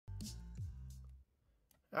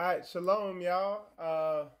All right, shalom, y'all.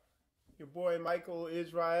 Your boy Michael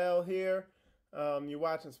Israel here. You're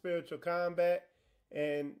watching Spiritual Combat,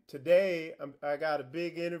 and today I got a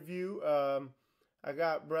big interview. I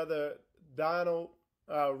got brother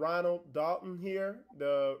Ronald Dalton here,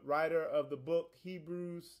 the writer of the book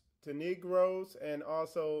Hebrews to Negroes, and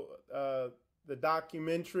also the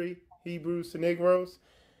documentary Hebrews to Negroes.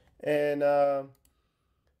 And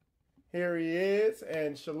here he is.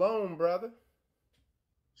 And shalom, brother.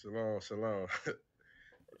 Shalom, shalom.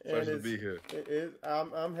 And Pleasure to be here.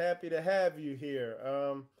 I'm happy to have you here.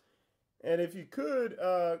 And if you could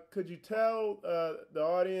you tell the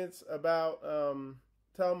audience about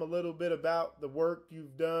tell them a little bit about the work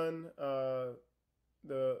you've done,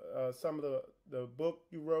 the some of the book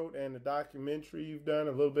you wrote and the documentary you've done,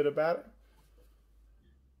 a little bit about it.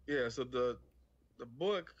 Yeah, so the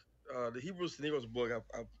book, the Hebrews to Negroes book,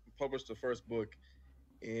 I published the first book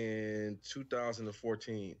in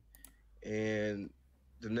 2014, and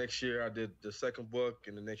the next year I did the second book,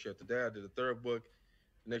 and the next year after that I did the third book.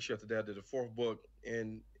 The next year after that I did the fourth book,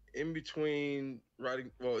 and in between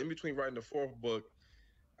writing the fourth book,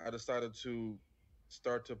 I decided to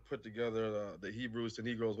start to put together the Hebrews to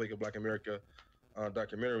Negroes Wake Up Black America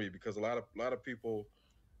documentary because a lot of people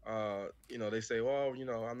they say, well,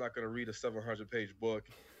 I'm not going to read a 700-page book,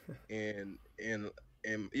 and and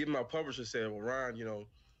and even my publisher said, well, Ron,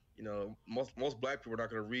 most black people are not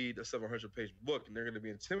going to read a 700-page book, and they're going to be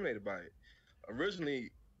intimidated by it. Originally,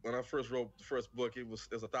 when I first wrote the first book, it was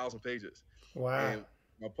 1,000 pages, Wow. and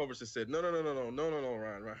my publisher said, no, no, no, no, no, no, no, no,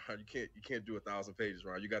 Ron, you can't do 1,000 pages,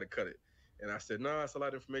 Ron, you got to cut it. And I said, no, it's a lot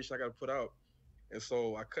of information I got to put out, and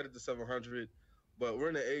so I cut it to 700. But we're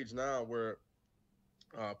in an age now where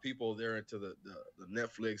people they're into the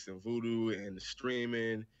Netflix and Voodoo and the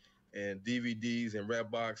streaming and DVDs and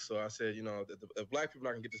Redbox. So I said, if black people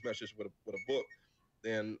are not gonna get this message with a book,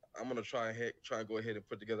 then I'm gonna try and go ahead and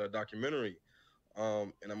put together a documentary.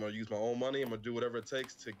 And I'm gonna use my own money. I'm gonna do whatever it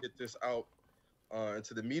takes to get this out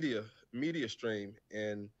into the media stream.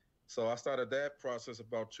 And so I started that process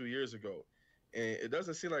about 2 years ago. And it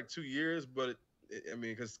doesn't seem like 2 years, but I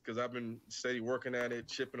mean, because I've been steady working at it,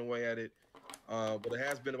 chipping away at it. But it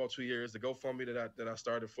has been about 2 years. The GoFundMe that I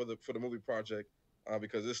started for the movie project,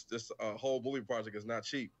 because this whole movie project is not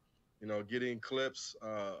cheap. Getting clips,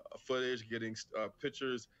 footage, getting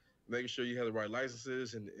pictures, making sure you have the right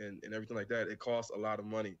licenses and everything like that. It costs a lot of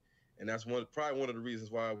money, and that's probably one of the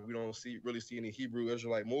reasons why we don't really see any Hebrew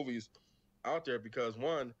Israelite movies out there, because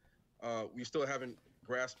one, we still haven't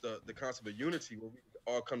grasped the concept of unity where we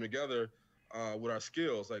all come together with our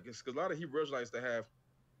skills. Like, it's 'cause a lot of Hebrew Israelites that have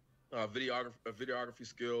videography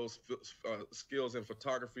skills, skills in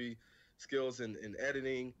photography, skills in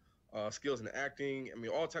editing, skills in acting. I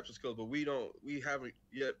mean, all types of skills, but we haven't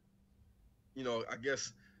yet, I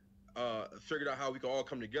guess, figured out how we can all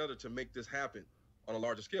come together to make this happen on a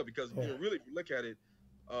larger scale. Because Yeah. really, if you look at it,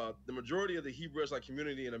 the majority of the Hebrew Israelite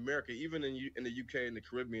community in America, even in the UK and the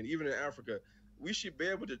Caribbean, even in Africa, we should be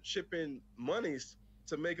able to chip in monies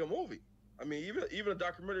to make a movie. I mean, even a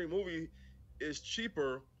documentary movie is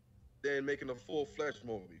cheaper than making a full-fledged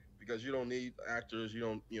movie, because you don't need actors, you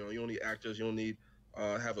don't need actors, you don't need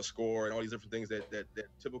have a score and all these different things that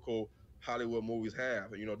typical Hollywood movies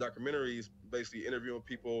have. And, documentaries basically interviewing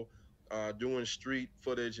people, doing street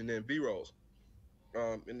footage and then B-rolls.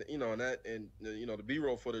 And the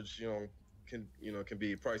B-roll footage, can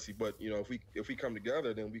be pricey, but if we come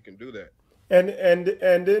together, then we can do that. And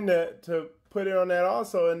then to put it on that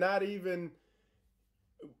also, and not even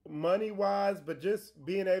money wise, but just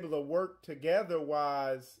being able to work together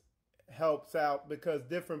wise helps out because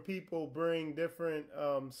different people bring different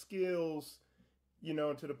skills,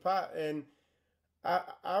 to the pot. And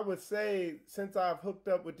I would say since I've hooked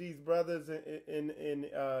up with these brothers in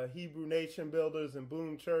Hebrew Nation Builders and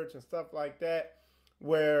Boom Church and stuff like that,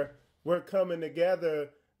 where we're coming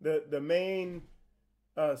together, the main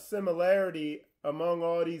similarity among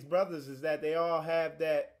all these brothers is that they all have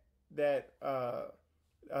that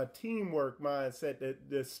teamwork mindset.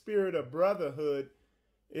 The spirit of brotherhood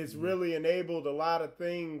is Mm-hmm. really enabled a lot of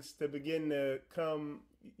things to begin to come,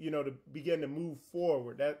 to begin to move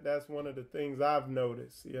forward. That's one of the things I've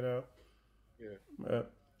noticed. Yeah, Uh,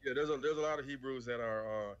 yeah. There's a lot of Hebrews that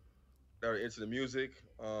are into the music.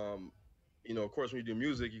 Of course, when you do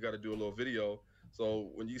music, you got to do a little video. So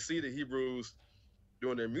when you see the Hebrews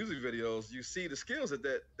doing their music videos, you see the skills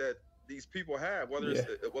that these people have. yeah,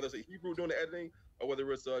 Whether it's a Hebrew doing the editing, or whether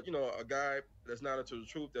it's a guy that's not into the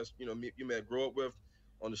truth, that's you may grow up with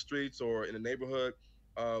on the streets or in the neighborhood.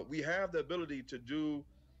 We have the ability to do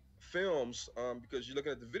films, because you're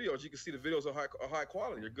looking at the videos, you can see the videos are high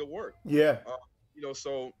quality, they're good work. yeah,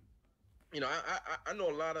 So I know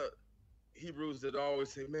a lot of Hebrews that always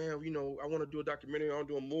say, man, I want to do a documentary, I want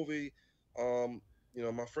to do a movie. Um,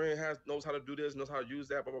 my friend knows how to do this, knows how to use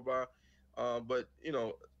that, blah blah blah. But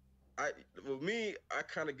I with me, I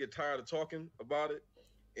kind of get tired of talking about it,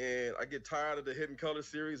 and I get tired of the Hidden Colors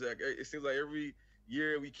series. Like, it seems like every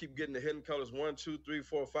year we keep getting the Hidden Colors 1, 2, 3,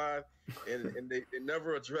 4, 5, and they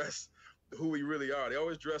never address who we really are. They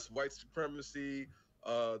always address white supremacy,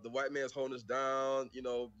 the white man's holding us down,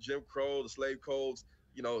 Jim Crow, the slave codes,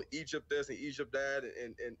 Egypt this and Egypt that,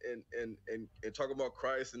 and talking about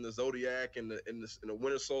Christ and the zodiac and the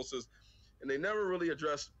winter solstice, and they never really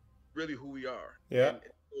address really who we are. Yeah.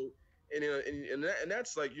 And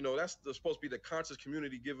that's like, that's supposed to be the conscious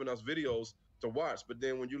community giving us videos to watch. But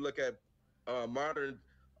then when you look at modern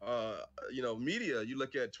media, you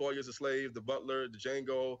look at 12 Years a Slave, The Butler, The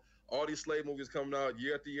Django, all these slave movies coming out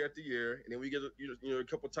year after year after year, and then we get a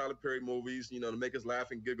couple Tyler Perry movies, to make us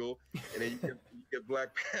laugh and giggle, and then you get Black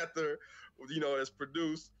Panther, that's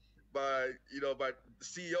produced by by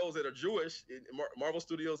CEOs that are Jewish. Marvel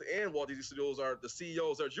Studios and Walt Disney Studios are the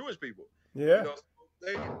CEOs are Jewish people. Yeah. So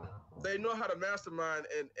they know how to mastermind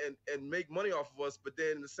and make money off of us, but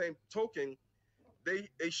then in the same token, they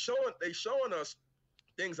showing us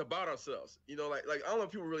things about ourselves. Like I don't know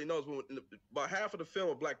if people really know, but about half of the film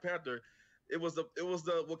of Black Panther, it was the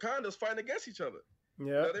Wakandas fighting against each other.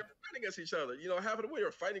 Yeah. They were fighting against each other. Half of the way they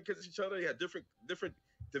were fighting against each other. You had different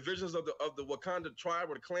divisions of the Wakanda tribe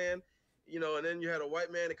or the clan. And then you had a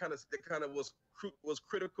white man that kind of was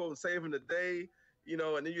critical and saving the day.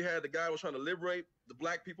 And then you had the guy who was trying to liberate the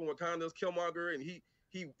black people in Wakanda, Killmonger, and he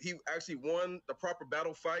actually won the proper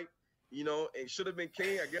battle fight. And should have been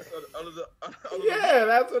king, I guess, under the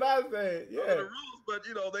that's what I said. Yeah, under the rules, but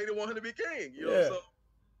they didn't want him to be king. So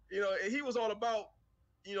and he was all about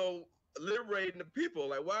liberating the people.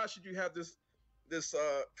 Like, why should you have this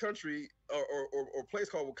country or place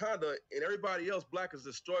called Wakanda, and everybody else black is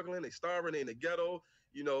just struggling, they starving, they in the ghetto,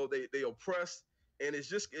 they oppressed, and it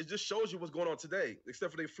just shows you what's going on today.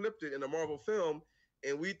 Except for they flipped it in a Marvel film,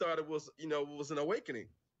 and we thought it was was an awakening.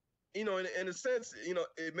 In a sense,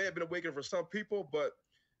 it may have been awakening for some people, but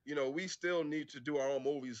we still need to do our own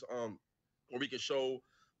movies where we can show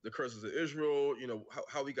the curses of Israel,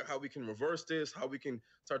 how we can reverse this, how we can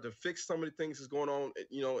start to fix some of the things that's going on,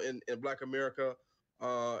 in Black America.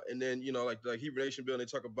 And then, like Hebrew Nation Bill, they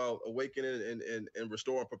talk about awakening and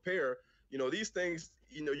restore and prepare. These things,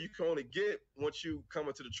 you can only get once you come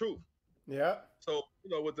into the truth. Yeah. So,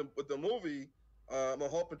 with the movie, I'm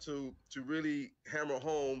hoping to really hammer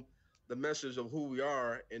home the message of who we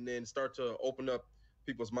are, and then start to open up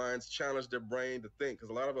people's minds, challenge their brain to think. Because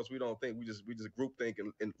a lot of us, we don't think, we just group think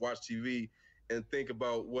and watch TV and think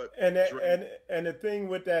about what. And the thing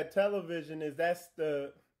with that television is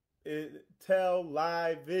tell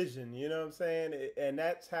live vision. You know what I'm saying? And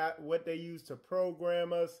that's what they use to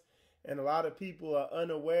program us. And a lot of people are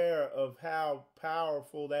unaware of how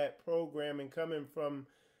powerful that programming coming from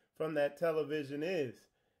that television is.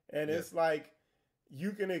 And it's like,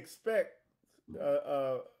 you can expect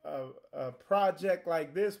a project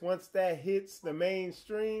like this, once that hits the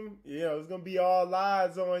mainstream, it's gonna be all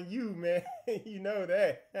eyes on you, man. You know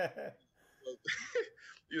that.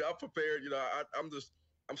 I'm prepared.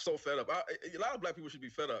 I'm so fed up. A lot of black people should be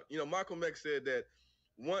fed up. Malcolm X said that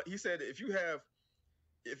he said that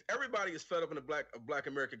if everybody is fed up in the black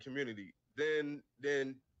American community, then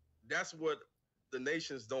that's what the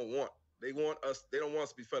nations don't want. They don't want us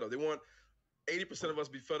to be fed up. They want 80% of us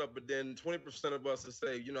be fed up, but then 20% of us to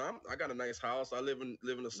say, I got a nice house. I live in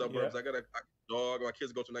the suburbs. I got a dog. My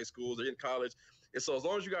kids go to nice schools. They're in college. And so as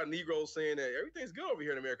long as you got Negroes saying that everything's good over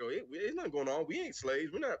here in America, there's nothing going on. We ain't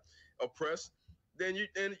slaves. We're not oppressed. Then you're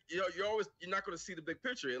not going to see the big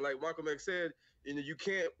picture. And like Malcolm X said, you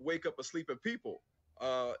can't wake up a sleeping people.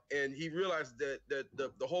 And he realized that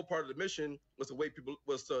the whole part of the mission was to wake people,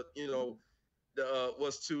 was to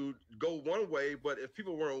go one way. But if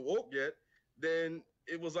people weren't woke yet, then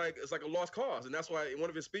it's like a lost cause. And that's why in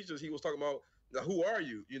one of his speeches he was talking about, who are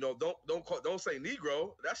you? Don't say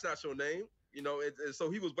Negro. That's not your name. And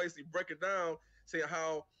so he was basically breaking down, saying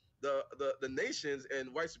how the nations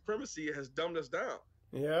and white supremacy has dumbed us down.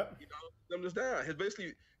 Yeah. Dumbed us down. Has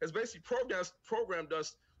basically programmed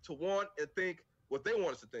us to want and think what they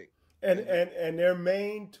want us to think. And their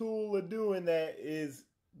main tool of doing that is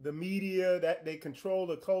the media, that they control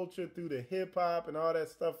the culture through the hip hop and all that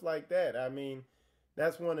stuff like that. I mean,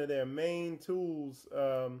 that's one of their main tools,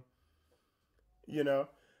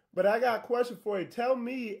 But I got a question for you. Tell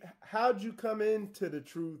me, how'd you come into the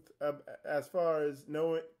truth as far as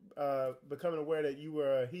becoming aware that you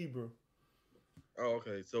were a Hebrew? Oh,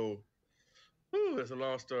 okay. So Whew, it's a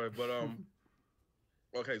long story, but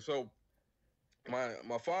okay, so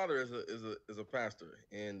my father is a pastor,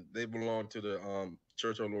 and they belong to the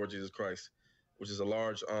Church of Lord Jesus Christ, which is a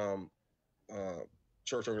large uh,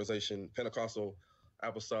 church organization, Pentecostal,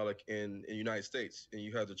 apostolic in the United States, and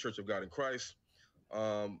you have the Church of God in Christ.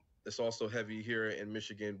 It's also heavy here in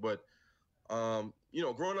Michigan, but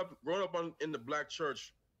growing up in the black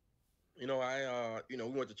church, we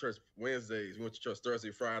went to church Wednesdays, we went to church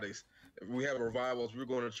Thursday, Fridays. If we have revivals, we were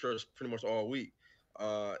going to church pretty much all week.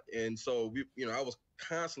 And so I was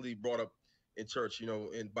constantly brought up in church,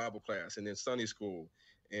 in Bible class and in Sunday school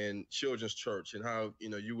and children's church, and how,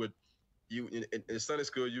 in Sunday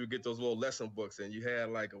school, you would get those little lesson books, and you had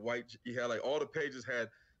like all the pages had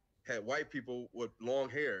white people with long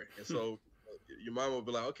hair. And so your mom would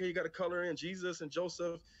be like, okay, you got to color in Jesus and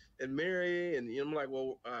Joseph and Mary. And I'm like,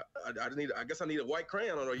 well, I guess I need a white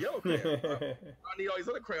crayon or a yellow crayon. I need all these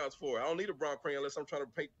other crayons for it. I don't need a brown crayon unless I'm trying to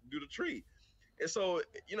do the tree. And so,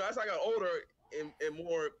 as I got older and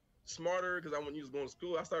more smarter, because I when you was going to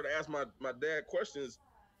school, I started to ask my dad questions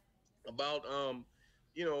about,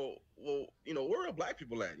 where are black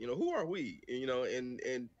people at? Who are we?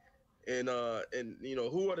 And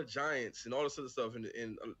who are the giants and all this other stuff.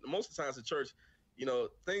 And most of the times in church,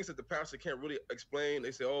 things that the pastor can't really explain,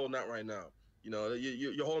 they say, oh, not right now.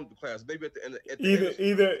 You're holding the class. Maybe at the end.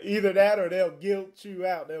 Either that, or they'll guilt you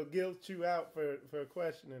out. They'll guilt you out for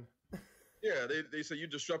questioning. Yeah, they say you're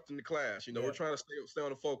disrupting the class. We're trying to stay on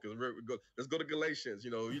the focus. Let's go to Galatians.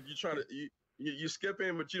 You're trying to you skip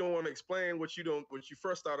in, but you don't want to explain what you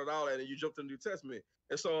first started out at, and you jumped to the New Testament.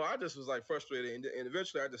 And so I just was like frustrated, and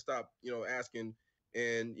eventually I just stopped, asking,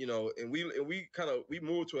 and we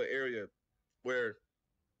moved to an area where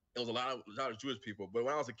there was a lot of Jewish people. But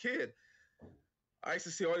when I was a kid, I used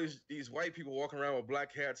to see all these white people walking around with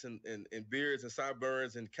black hats and beards and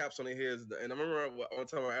sideburns and caps on their heads. And I remember one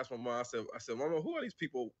time I asked my mom, I said, Mama, who are these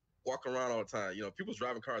people walking around all the time? People's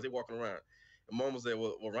driving cars, they walking around. And Mom was there,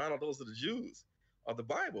 well, Ronald, those are the Jews of the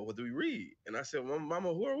Bible. What do we read? And I said, well,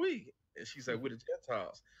 Mama, who are we? And she said, we're the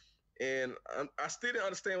Gentiles. And I still didn't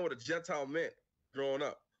understand what a Gentile meant growing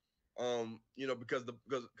up.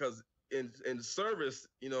 Because in the service,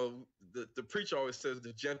 the preacher always says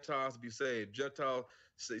the Gentiles be saved. Gentiles,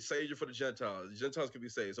 Savior for the Gentiles. The Gentiles can be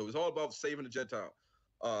saved. So it's all about saving the Gentile.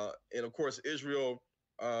 And of course, Israel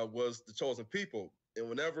was the chosen people. And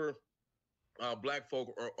whenever black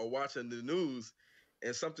folk are watching the news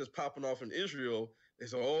and something's popping off in Israel, they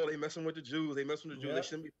say, oh, they messing with the Jews. They messing with the Jews. Yep. They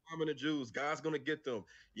shouldn't be bombing the Jews. God's going to get them.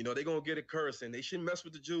 They're going to get a curse, and they shouldn't mess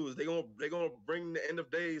with the Jews. They're going to bring the end of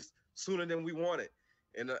days sooner than we want it.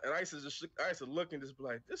 And I used to look and just be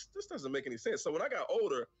like, this doesn't make any sense. So when I got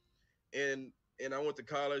older and I went to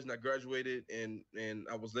college and I graduated and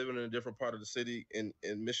I was living in a different part of the city in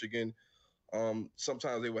Michigan,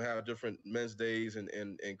 sometimes they would have different men's days and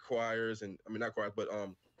choirs, and I mean, not choirs, but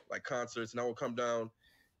like concerts. And I would come down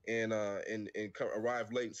and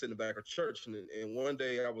arrive late and sit in the back of church. And one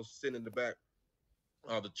day I was sitting in the back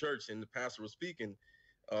of the church and the pastor was speaking,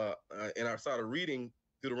 and I started reading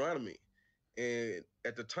Deuteronomy. And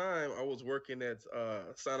at the time, I was working at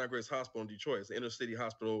Sinai Grace Hospital in Detroit. It's an inner city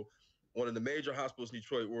hospital, one of the major hospitals in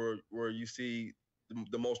Detroit where you see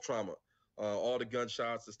the most trauma. All the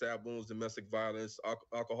gunshots, the stab wounds, domestic violence,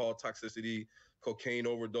 alcohol toxicity, cocaine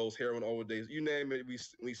overdose, heroin overdose, you name it,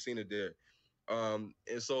 we've seen it there. And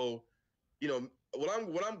so, when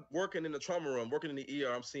I'm working in the trauma room, working in the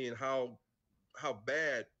ER, I'm seeing how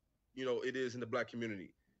bad, it is in the black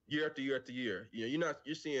community year after year after year. You're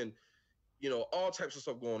seeing, all types of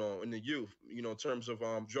stuff going on in the youth, in terms of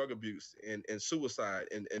drug abuse and suicide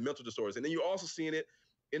and mental disorders. And then you're also seeing it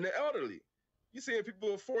in the elderly. You're seeing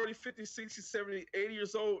people 40, 50, 60, 70, 80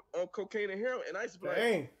 years old on cocaine and heroin. And I used to be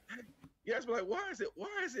like, why is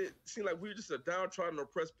it seem like we're just a downtrodden,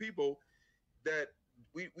 oppressed people that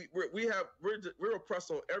we're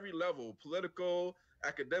oppressed on every level, political,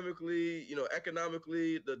 academically,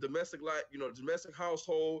 economically, the domestic life, domestic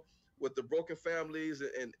household, with the broken families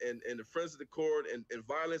and the friends of the court and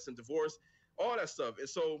violence and divorce, all that stuff. And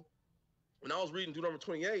so when I was reading Deuteronomy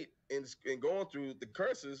 28 and going through the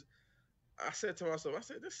curses, I said to myself,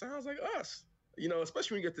 this sounds like us.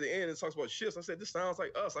 Especially when you get to the end and it talks about ships. I said, this sounds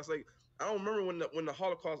like us. I don't remember when the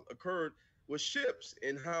Holocaust occurred with ships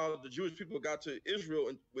and how the Jewish people got to Israel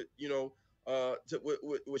and with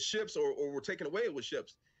ships or were taken away with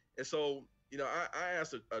ships. And so, I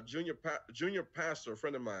asked a junior pastor, a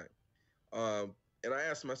friend of mine, and I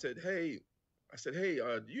asked him, I said, hey,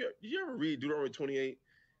 do you ever read Deuteronomy 28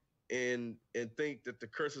 and think that the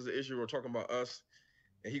curses of Israel are talking about us?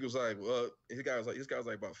 And he was like, well, this guy's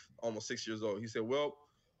like about almost 6 years old. He said, well,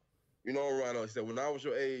 You know, Ronald, he said, when I was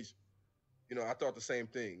your age, I thought the same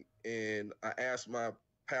thing. And I asked my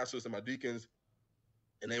pastors and my deacons,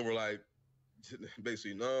 and they were like,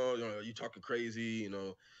 basically, no, you talking crazy,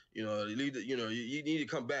 you need to, you need to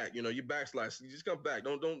come back, you backslide, you just come back.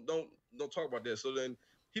 Don't talk about that. So then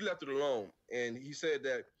he left it alone. And he said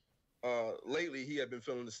that lately he had been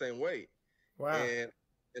feeling the same way. Wow.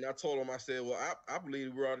 And I told him, I said, well, I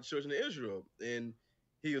believe we're all the children of Israel. And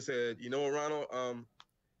he said, you know what, Ronald, I'm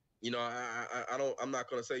not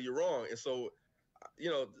going to say you're wrong. And so,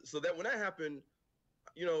 so that when that happened,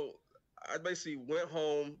 you know, I basically went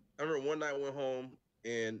home. I remember one night I went home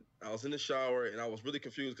and I was in the shower and I was really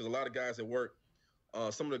confused because a lot of guys at work,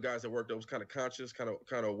 some of the guys at work that was kind of conscious, kind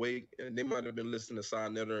of awake, and they might have been listening to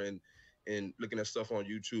Sign Netter and looking at stuff on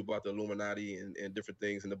YouTube about the Illuminati and different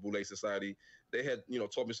things in the Boule Society. They had,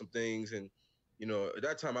 taught me some things, and at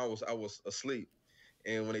that time I was asleep.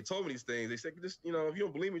 And when they told me these things, they said, just, if you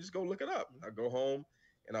don't believe me, just go look it up. I go home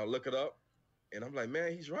and I look it up, and I'm like,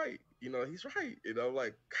 man, he's right. He's right.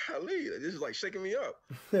 Like, golly, this is like shaking me up.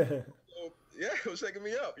 So, yeah, it was shaking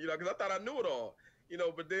me up, because I thought I knew it all.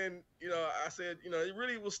 But then, I said, it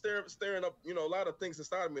really was staring up, a lot of things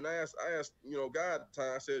inside of me. And I asked, God at the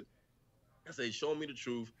time, I said, show me the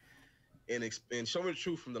truth and show me the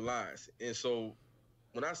truth from the lies. And so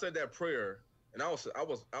when I said that prayer, and I was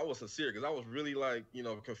sincere because I was really like,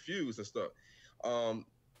 confused and stuff. Um,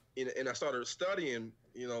 and I started studying,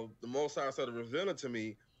 the Most High started revealing to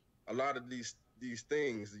me a lot of these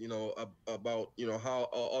things, about how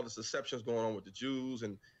all this deceptions going on with the Jews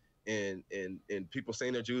and people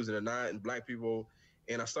saying they're Jews and they're not, and black people.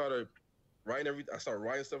 And I started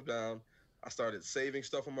writing stuff down. I started saving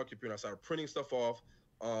stuff on my computer. I started printing stuff off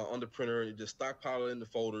on the printer and just stockpiling in the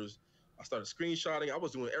folders. I started screenshotting. I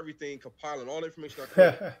was doing everything, compiling all the information I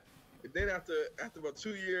could. And then after about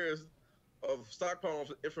 2 years of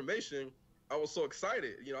stockpiling information, I was so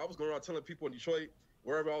excited. I was going around telling people in Detroit,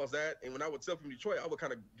 wherever I was at, and when I would tell people in Detroit, I would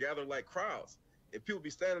kind of gather like crowds, and people would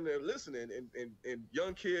be standing there listening, and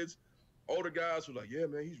young kids, older guys were like, yeah,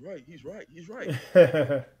 man, he's right, he's right, he's right.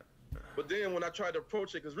 But then when I tried to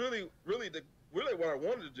approach it, because really what I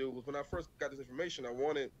wanted to do was, when I first got this information, I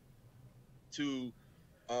wanted to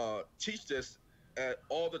teach this at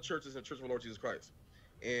all the churches in Church of the Lord Jesus Christ.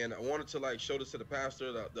 And I wanted to like show this to the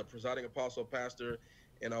pastor, the presiding apostle pastor,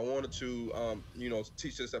 and I wanted to,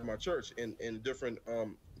 teach this at my church in different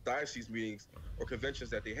diocese meetings or conventions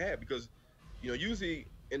that they had, because, usually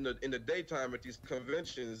in the daytime at these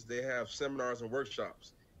conventions they have seminars and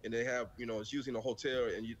workshops, and they have, it's usually in a hotel,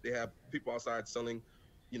 and they have people outside selling,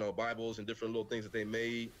 Bibles and different little things that they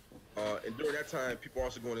made. And during that time, people are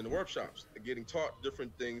also going into workshops and getting taught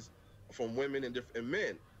different things from women and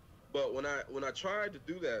men. But when I tried to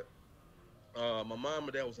do that, my mom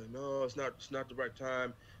and dad was like, "No, it's not the right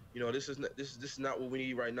time. This is not what we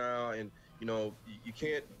need right now. And you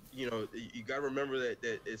can't. You got to remember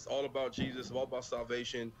that it's all about Jesus. It's all about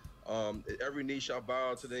salvation. Every knee shall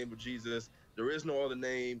bow to the name of Jesus. There is no other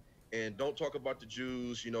name. And don't talk about the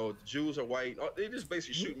Jews. The Jews are white. They just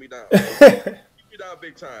basically shoot me down. Shoot me down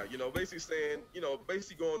big time. Basically saying,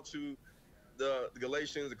 basically going to the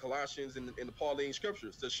Galatians, the Colossians, and the Pauline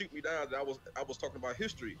scriptures to shoot me down that I was talking about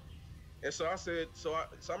history. And so I said, so I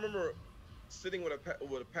remember sitting with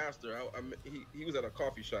a pastor. He was at a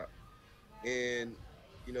coffee shop, and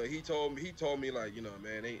he told me like,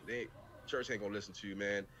 man, they church ain't gonna listen to you,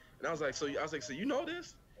 man. And I was like, so you know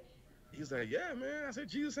this? He's like, yeah, man. I said,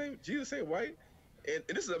 Jesus ain't white, and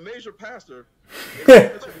this is a major pastor in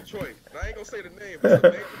the church of Detroit. And I ain't gonna say the name, but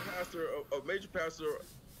it's a major pastor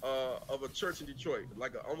of a church in Detroit,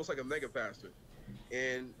 almost like a mega pastor.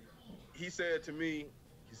 And he said to me,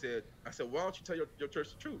 I said, why don't you tell your church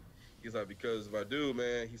the truth? He's like, because if I do,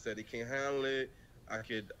 man, he said, they can't handle it. I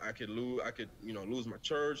could lose my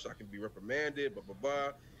church. I could be reprimanded, blah, blah,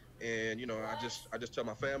 blah. And, I just tell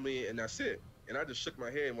my family and that's it. And I just shook my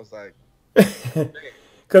head and was like,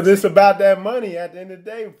 because it's about that money at the end of the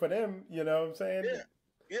day for them. You know what I'm saying? yeah.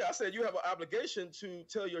 Yeah, I said, you have an obligation to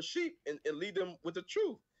tell your sheep and lead them with the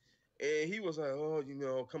truth. And he was like, oh,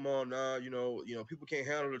 come on now, people can't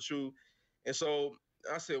handle the truth. And so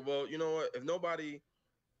I said, well, you know what? If nobody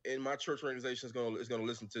in my church organization is gonna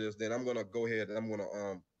listen to this, then I'm gonna go ahead and I'm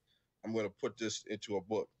gonna put this into a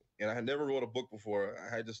book. And I had never wrote a book before.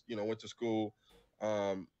 I had just went to school,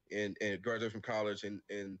 and graduated from college,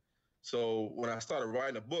 and so when I started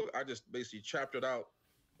writing a book, I just basically chaptered out.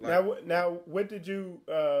 Like, now, what did you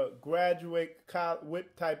graduate?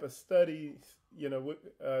 What type of studies?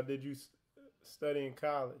 What did you study in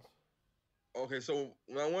college? okay, so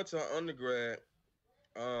when I went to undergrad,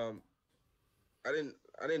 um, I didn't.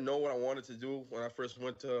 I didn't know what I wanted to do when I first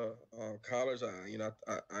went to college. For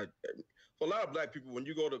a lot of black people, when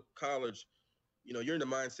you go to college, you're in the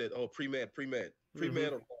mindset, oh, pre-med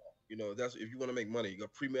or law. That's if you want to make money, you go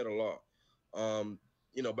pre-med or law.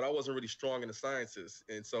 But I wasn't really strong in the sciences,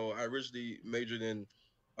 and so I originally majored in,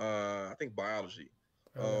 I think, biology.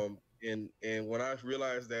 Uh, And when I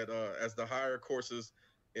realized that as the higher courses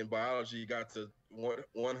in biology got to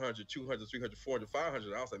 100, 200, 300, 400,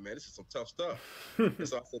 500, I was like, man, this is some tough stuff. And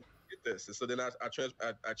so I said, get this. And so then I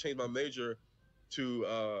changed my major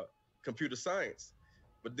to computer science.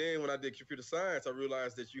 But then when I did computer science, I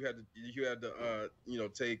realized that you had to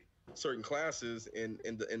take certain classes in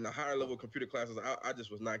the higher level computer classes. I just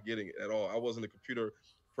was not getting it at all. I wasn't a computer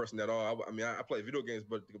person at all. I play video games,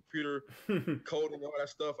 but the computer coding and all that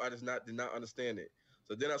stuff, I just did not understand it.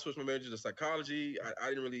 So then I switched my major to psychology. I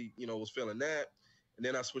didn't really, was feeling that. And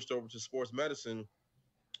then I switched over to sports medicine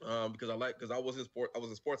because I was in sport. I was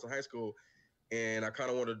in sports in high school, and I kind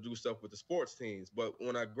of wanted to do stuff with the sports teams. But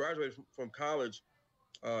when I graduated from college,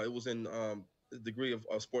 it was in the degree of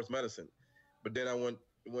sports medicine. But then I went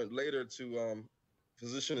later to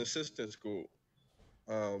physician assistant school,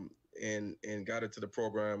 and got into the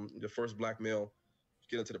program. The first black male to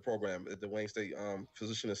get into the program at the Wayne State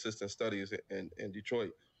Physician Assistant Studies in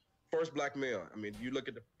Detroit. First black male. I mean, you look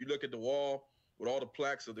at the wall with all the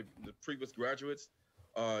plaques of the previous graduates,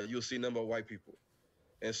 you'll see a number of white people.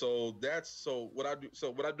 And so what I do.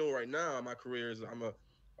 So what I do right now in my career is I'm a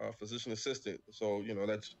physician assistant. So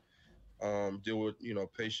that's deal with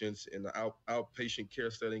patients in the outpatient care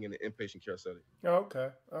setting and the inpatient care setting. okay,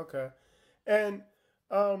 okay. And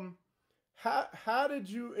um, how did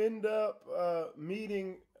you end up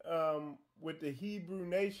meeting with the Hebrew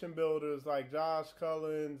Nation builders like Josh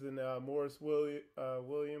Cullens and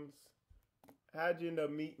Williams? How'd you end up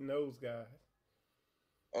meeting those guys?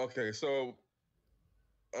 Okay, so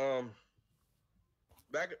um,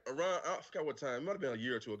 back around, I forgot what time. It might have been a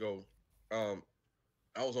year or two ago. Um,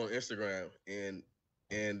 I was on Instagram,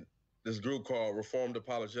 and this group called Reformed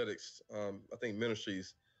Apologetics. I think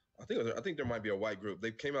Ministries. I think there might be a white group.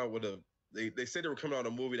 They came out with they said they were coming out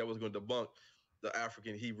with a movie that was going to debunk the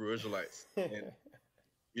African Hebrew Israelites. And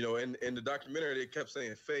in the documentary they kept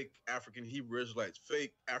saying fake African Hebrew Israelites,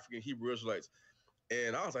 fake African Hebrew Israelites.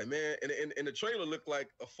 And I was like, man, and the trailer looked like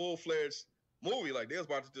a full-fledged movie. Like they was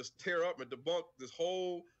about to just tear up and debunk this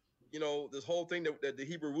whole thing that the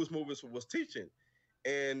Hebrew Roots movement was teaching.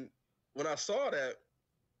 And when I saw that,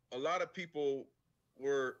 a lot of people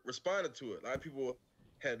were responding to it. A lot of people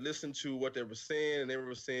had listened to what they were saying, and they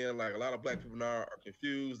were saying like a lot of black people now are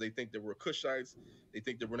confused. They think that we're Cushites. They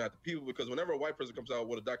think that we're not the people, because whenever a white person comes out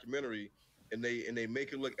with a documentary and they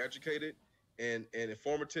make it look educated and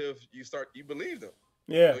informative, you believe them.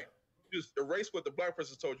 Yeah. You just erase what the black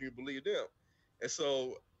person told you, you believe them. And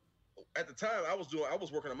so at the time I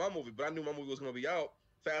was working on my movie, but I knew my movie was going to be out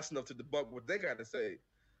fast enough to debunk what they got to say.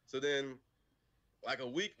 So then, like a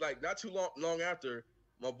week, like not too long after,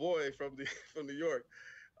 my boy from from New York,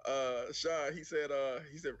 Sean, he said,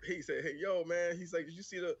 hey yo man, he's like, did you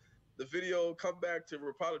see the video come back to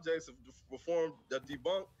apologize to reform the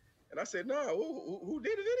debunk? And I said, no, who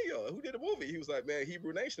did the video? Who did the movie? He was like, man,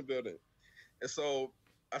 Hebrew Nation building. And so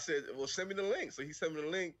I said, well, send me the link. So he sent me the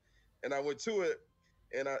link, and I went to it,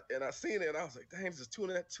 and I seen it, and I was like, dang, this is two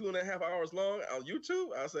and a half hours long on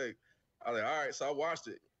YouTube. I was like, all right. So I watched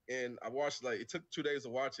it, and I watched, like, it took 2 days to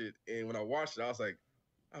watch it. And when I watched it, I was like,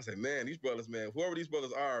 man, these brothers, man, whoever these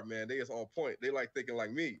brothers are, man, they is on point. They like thinking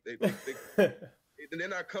like me. They're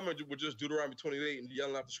not coming with just Deuteronomy 28 and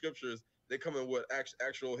yelling out the scriptures. They come in with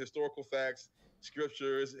actual historical facts,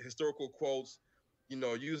 scriptures, historical quotes,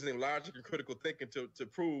 using logic and critical thinking to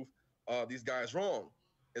prove these guys wrong.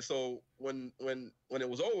 And so when it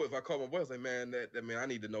was over with, I called my boy. I was like, man, that man, I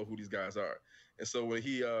need to know who these guys are. And so when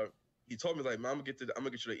he told me, like, man, I'm gonna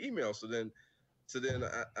get you the email. So then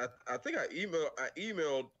I think I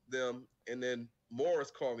emailed them, and then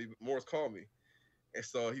Morris called me. And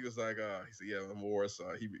so he was like, he said, yeah, Morris,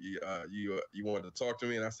 you wanted to talk to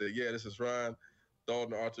me? And I said, yeah, this is Ron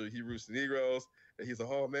Dalton, author of Hebrews To Negroes. And he's like,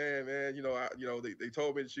 oh man, they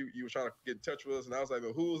told me that you were trying to get in touch with us. And I was like,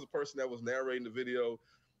 well, who was the person that was narrating the video?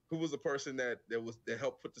 Who was the person that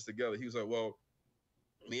helped put this together? He was like, well,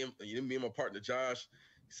 me and my partner Josh,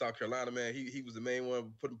 South Carolina, man, he was the main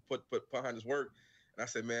one put behind his work. And I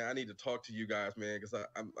said, man, I need to talk to you guys, man, because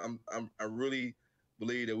I really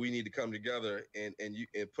believe that we need to come together and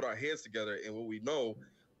put our heads together in what we know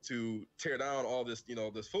to tear down all this,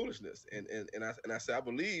 this foolishness. And I said, I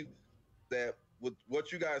believe that with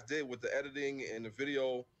what you guys did with the editing and the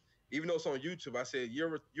video, even though it's on YouTube, I said, you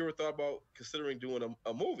ever thought about considering doing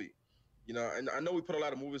a movie? You know, and I know we put a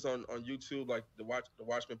lot of movies on YouTube, like the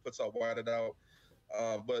Watchmen puts out Whited Out,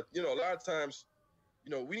 but you know, a lot of times,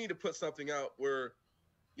 you know, we need to put something out where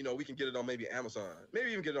you know we can get it on maybe Amazon,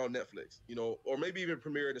 maybe even get it on Netflix, you know, or maybe even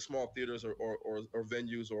premiere it in small theaters or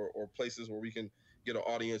venues or places where we can get an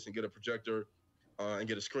audience and get a projector and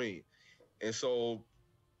get a screen. And so,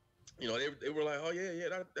 you know, they were like, oh yeah,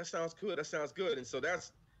 yeah, that sounds good, that sounds good. And so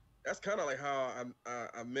that's kind of like how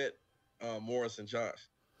I met Morris and Josh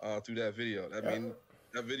through that video. I mean,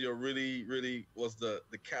 that video really was the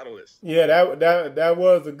catalyst. Yeah, that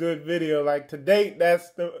was a good video. Like to date, that's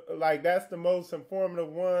the most informative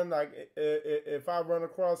one. Like if I run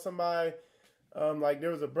across somebody, like there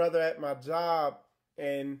was a brother at my job,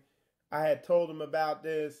 and I had told him about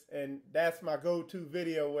this, and that's my go-to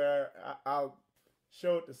video where I'll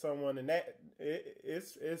show it to someone, and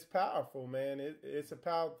it's powerful, man. It's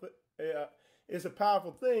a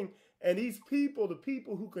powerful thing. And these people, the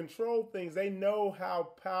people who control things, they know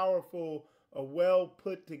how powerful a well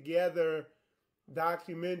put together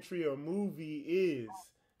documentary or movie is.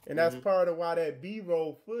 And that's part of why that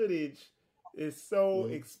B-roll footage is so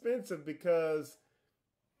expensive, because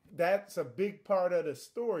that's a big part of the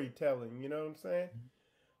storytelling. You know what I'm saying?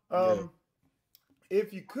 Yeah.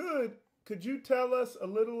 If you could you tell us a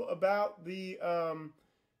little about the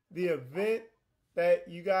event that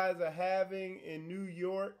you guys are having in New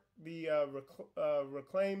York, the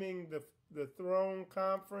Reclaiming the Throne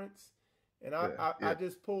conference? And I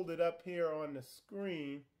just pulled it up here on the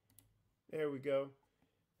screen. There we go.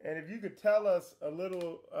 And if you could tell us a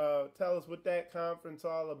little, tell us what that conference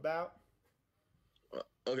all about.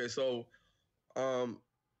 Okay, so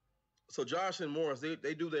so Josh and Morris,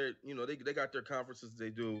 they do their, you know, they got their conferences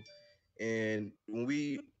they do. And when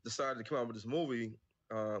we decided to come out with this movie,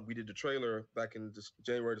 we did the trailer back in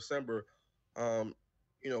January, December.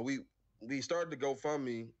 You know, we started the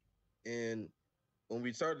GoFundMe, and when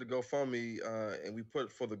we started the GoFundMe, and we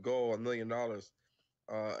put for the goal $1 million,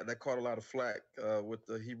 that caught a lot of flack with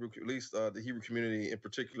the Hebrew, at least the Hebrew community in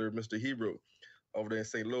particular, Mr. Hebrew over there in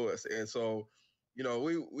St. Louis. And so, you know,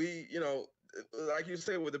 we you know, like you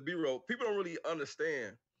say with the B-roll, people don't really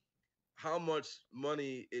understand how much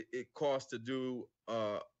money it costs to do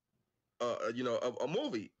you know, a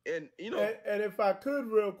movie. And you know, and if I could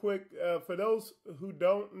real quick, for those who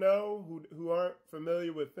don't know, who aren't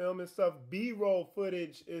familiar with film and stuff, B-roll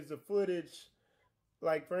footage is the footage,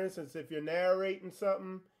 like for instance, if you're narrating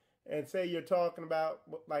something and say you're talking about,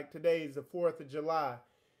 like today is the 4th of July,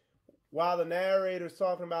 while the narrator's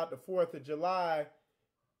talking about the 4th of July,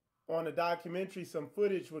 on a documentary, some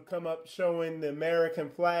footage would come up showing the American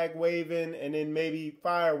flag waving and then maybe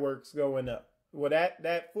fireworks going up. Well,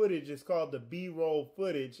 that footage is called the B-roll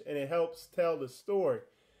footage, and it helps tell the story.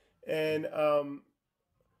 And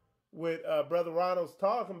what Brother Ronald's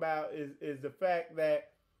talking about is the fact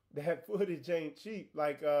that that footage ain't cheap.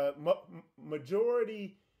 Like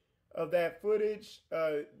majority of that footage,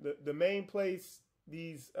 the main place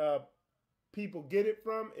these people get it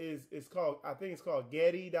from is called, I think it's called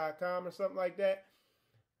Getty.com or something like that.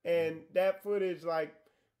 And that footage, like,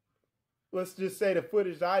 let's just say the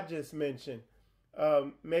footage I just mentioned,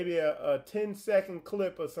 maybe a 10-second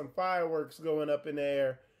clip of some fireworks going up in the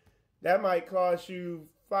air, that might cost you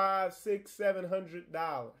 $500, $600,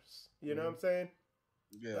 $700. You know what I'm saying?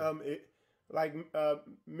 Yeah. Like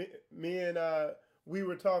me and we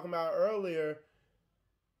were talking about earlier,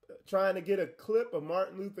 trying to get a clip of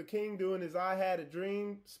Martin Luther King doing his "I Had a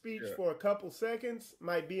Dream" speech for a couple seconds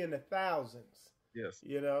might be in the thousands. Yes.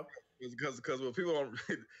 You know, because what people don't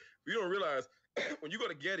you don't realize, when you go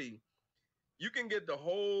to Getty, you can get the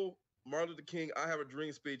whole Martin Luther King "I Have a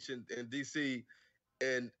Dream" speech in DC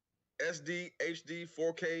and SD, HD,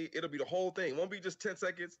 4K. It'll be the whole thing. It won't be just 10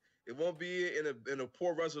 seconds. It won't be in a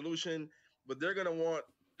poor resolution. But they're gonna want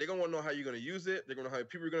to know how you're gonna use it. They're gonna know how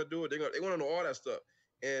people are gonna do it. They want to know all that stuff.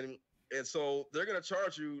 And so they're gonna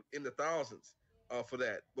charge you in the thousands for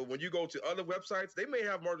that. But when you go to other websites, they may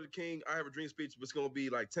have Martin Luther King "I Have a Dream" speech, but it's gonna be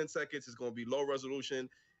like 10 seconds. It's gonna be low resolution.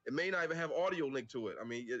 It may not even have audio linked to it. I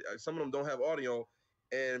mean, some of them don't have audio,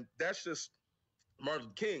 and that's just Martin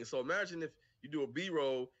Luther King. So imagine if you do a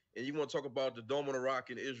B-roll and you want to talk about the Dome of the Rock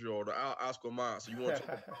in Israel, or the Al-Aqsa Mosque, so you want to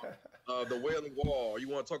talk about the Wailing Wall, or you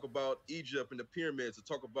want to talk about Egypt and the pyramids, or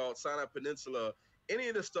talk about Sinai Peninsula, any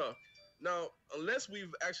of this stuff. Now, unless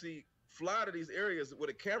we've actually fly to these areas with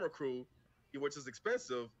a camera crew, which is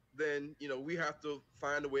expensive, then you know we have to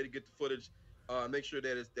find a way to get the footage, make sure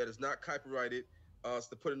that it's not copyrighted,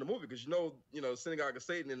 to put in the movie, because you know Synagogue of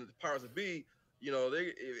Satan and the Powers that Be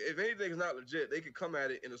they if anything's not legit, they can come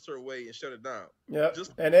at it in a certain way and shut it down. Yep,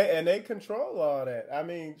 Just and they control all that. I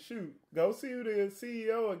mean, shoot, go see who the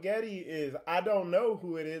CEO of Getty is. I don't know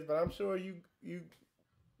who it is, but I'm sure you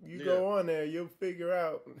yeah, go on there, you'll figure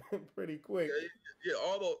out pretty quick. yeah,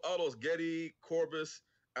 all those Getty, Corbis,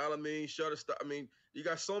 Alameen, Shutterstock. I mean, you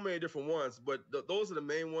got so many different ones, but those are the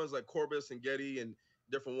main ones like Corbis and Getty and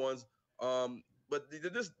different ones. But these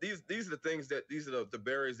are the things that these are the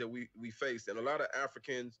barriers that we face, and a lot of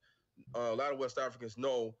Africans, a lot of West Africans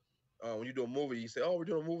know. When you do a movie, you say, "Oh, we're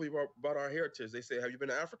doing a movie about our heritage." They say, "Have you been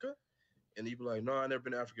to Africa?" And you be like, "No, I never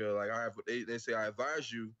been to Africa." Like I have, they say, "I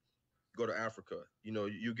advise you go to Africa.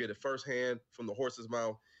 You get it firsthand from the horse's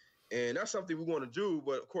mouth." And that's something we want to do,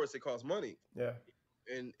 but of course it costs money, Yeah,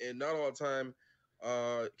 and not all the time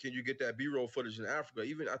can you get that B-roll footage in Africa.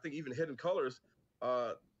 Even I think even Hidden Colors,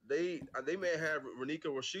 uh, they may have Renika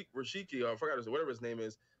Rashiki, or I forgot whatever his name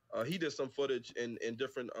is. He did some footage in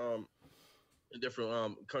different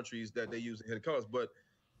countries that they use in Hidden Colors. But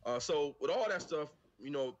so with all that stuff,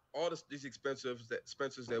 all these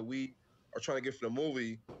expenses that we are trying to get for the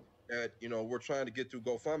movie, that we're trying to get through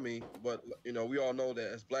GoFundMe. But we all know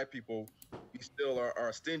that as Black people, we still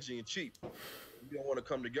are stingy and cheap. We don't want to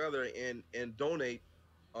come together and donate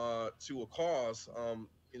to a cause.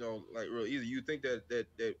 Like real easy. You think that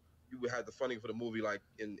you would have the funding for the movie like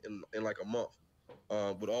in like a month,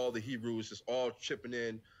 with all the Hebrews just all chipping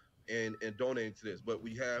in and donating to this. But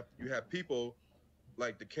you have people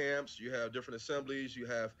like the camps, you have different assemblies, you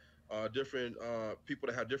have different people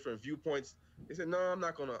that have different viewpoints. They said, "No, I'm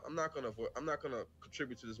not gonna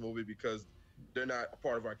contribute to this movie because they're not a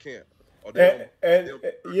part of our camp, or they and don't."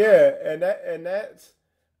 yeah, and that's,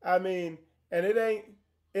 I mean, and it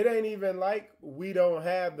ain't even like we don't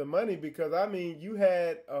have the money, because I mean, you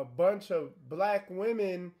had a bunch of black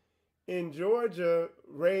women in Georgia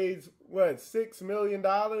raise what $6 million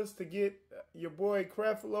to get your boy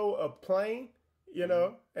Creflo a plane,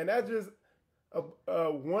 Mhm. and that's just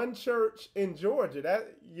one church in Georgia.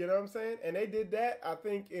 That, you know what I'm saying, and they did that, I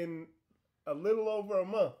think, in a little over a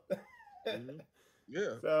month. Mhm.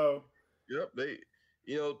 Yeah. So Yep.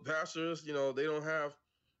 Pastors, they don't have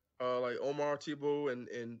like Omar Tibu and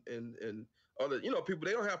other, people.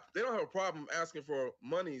 They don't have a problem asking for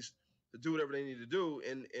monies to do whatever they need to do.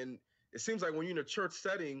 And it seems like when you're in a church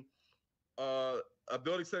setting, uh, a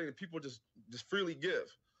building setting, that people just freely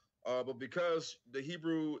give. But because the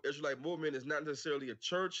Hebrew Israelite movement is not necessarily a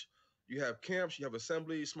church, you have camps, you have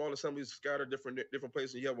assemblies, small assemblies scattered different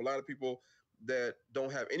places. You have a lot of people that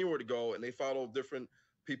don't have anywhere to go, and they follow different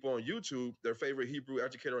people on YouTube, their favorite Hebrew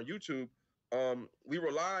educator on YouTube. We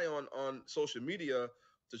rely on social media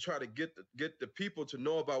to try to get the people to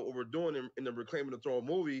know about what we're doing in the Reclaiming the Throne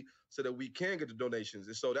movie, so that we can get the donations.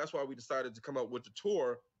 And so that's why we decided to come up with the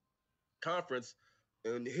tour conference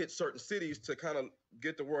and hit certain cities to kind of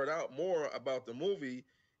get the word out more about the movie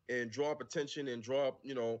and draw up attention and draw up,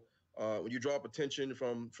 when you draw up attention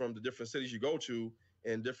from the different cities you go to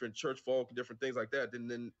and different church folk and different things like that,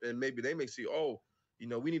 then and maybe they may see, oh,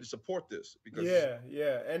 we need to support this because this is.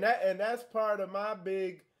 yeah, yeah, and that's part of my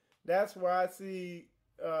big. That's where I see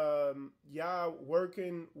y'all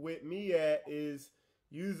working with me at, is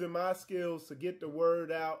using my skills to get the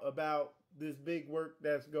word out about this big work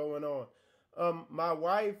that's going on. My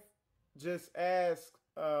wife just asked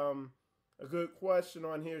a good question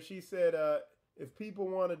on here. She said, if people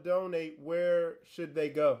want to donate, where should they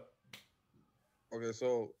go? Okay,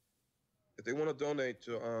 so if they want to donate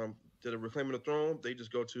to the Reclaiming the Throne, they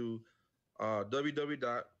just go to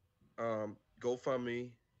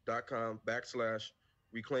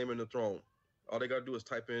www.gofundme.com/reclaiming the throne. All they gotta do is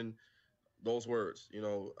type in those words. I mean,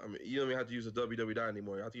 you don't even have to use a www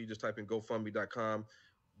anymore. I think you just type in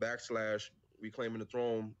gofundme.com/reclaiming the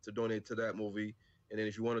throne to donate to that movie. And then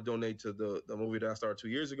if you want to donate to the movie that I started 2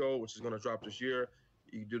 years ago, which is going to drop this year,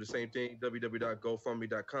 you can do the same thing,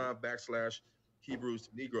 www.gofundme.com/Hebrews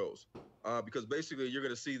to Negroes. Because basically you're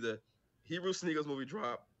going to see the Hebrews to Negroes movie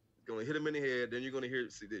drop, going to hit them in the head. Then you're going to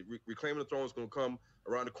see the Reclaiming the Throne is going to come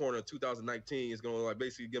around the corner in 2019. It's going to like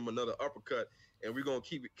basically give them another uppercut, and we're going to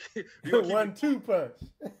keep it. We're going to keep it. 1-2 punch.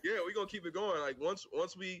 Yeah, we're gonna keep it going. Like once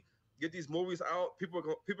we get these movies out, people are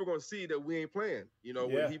gonna see that we ain't playing. With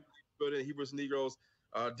Yeah, Hebrews Negroes,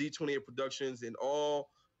 D28 Productions, and all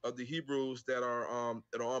of the Hebrews that are on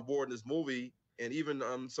board in this movie, and even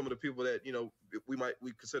some of the people that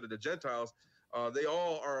we consider the Gentiles, they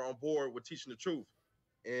all are on board with teaching the truth.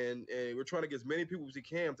 And we're trying to get as many people as we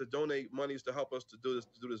can to donate monies to help us to do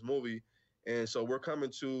this movie. And so we're coming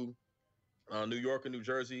to New York and New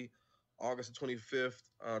Jersey, August the 25th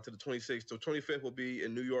to the 26th. So 25th will be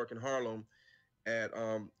in New York and Harlem at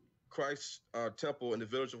Christ Temple in the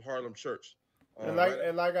village of Harlem Church. like Right.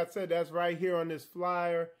 and like I said, that's right here on this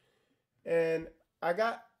flyer. And I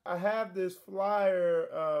have this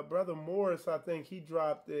flyer. Brother Morris, I think he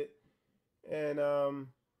dropped it, and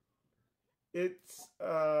it's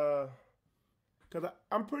because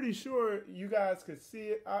I'm pretty sure you guys could see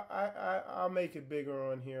it. I'll make it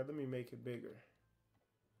bigger on here. Let me make it bigger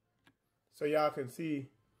so y'all can see.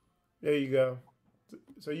 There you go.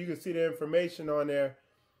 So you can see the information on there,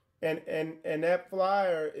 and that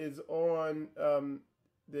flyer is on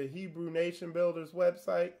the Hebrew Nation Builders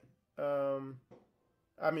website.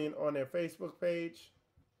 I mean, on their Facebook page.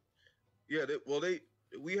 Yeah.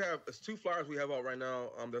 We have it's two flyers we have out right now.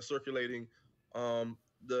 They're circulating. Um,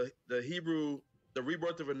 the Hebrew the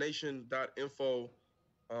Rebirth of a Nation.info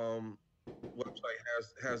website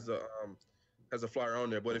has a flyer on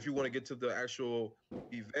there. But if you want to get to the actual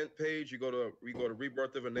event page, we go to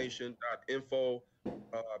rebirthofanation.info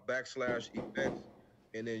 /events,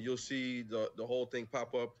 and then you'll see the whole thing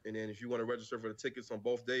pop up. And then if you want to register for the tickets on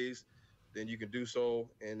both days, then you can do so.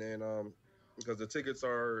 And then because the tickets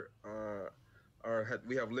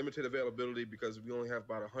we have limited availability because we only have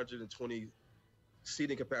about 120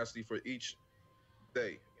 seating capacity for each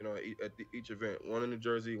day, at each event, one in New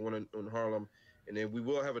Jersey, one in Harlem, and then we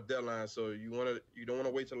will have a deadline. So you don't want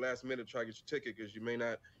to wait till the last minute to try to get your ticket because you may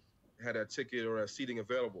not have that ticket or that seating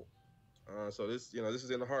available. So this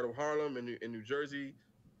is in the heart of Harlem in New Jersey,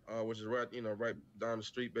 which is right down the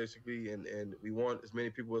street basically, and we want as many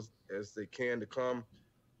people as they can to come.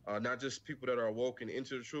 Not just people that are awoken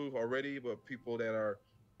into the truth already, but people that are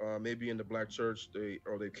maybe in the black church. They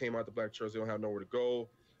came out the black church. They don't have nowhere to go.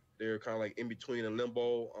 They're kind of like in between in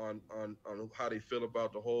limbo on how they feel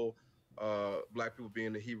about the whole black people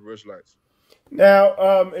being the Hebrew Israelites. Now,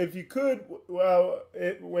 if you could, well,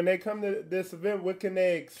 when they come to this event, what can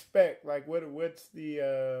they expect? Like, what's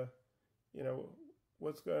the, you know,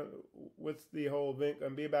 what's the whole event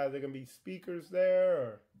gonna be about? Is there gonna be speakers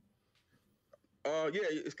there? Or? Yeah,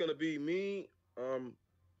 it's gonna be me,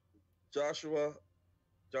 Joshua,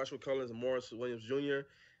 Joshua Collins and Morris Williams Jr.,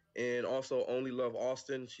 and also Only Love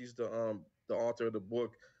Austin. She's the author of the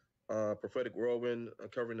book Prophetic Whirlwind,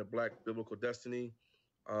 Uncovering the Black Biblical Destiny.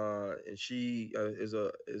 And she is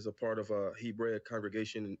a part of a Hebraic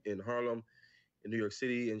congregation in Harlem, in New York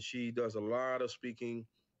City, and she does a lot of speaking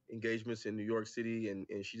engagements in New York City. And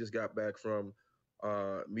she just got back from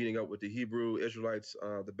meeting up with the Hebrew Israelites,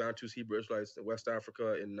 the Bantus Hebrew Israelites in West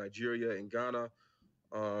Africa, in Nigeria, in Ghana.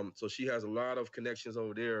 So she has a lot of connections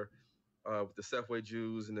over there with the Sefwe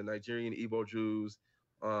Jews and the Nigerian Igbo Jews.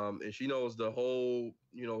 And she knows the whole,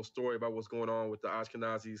 story about what's going on with the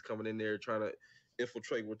Ashkenazis coming in there trying to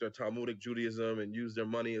infiltrate with their Talmudic Judaism and use their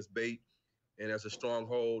money as bait and as a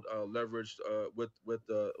stronghold, leveraged with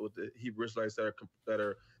the Hebrew Israelites that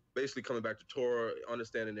are basically coming back to Torah,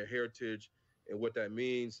 understanding their heritage and what that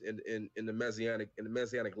means in the messianic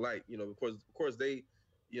light. Of course they,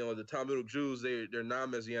 the Talmudic Jews, they're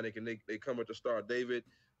non-messianic and they come with the Star of David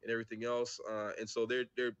and everything else, and so they're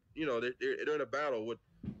in a battle with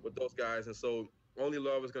those guys, and so Only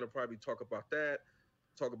Love is going to probably talk about that,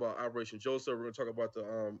 talk about Operation Joseph. We're going to talk about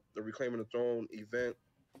the Reclaiming the Throne event,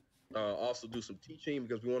 also do some teaching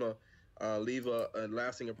because we want to leave a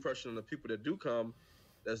lasting impression on the people that do come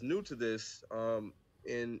that's new to this. And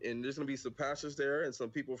there's going to be some pastors there and some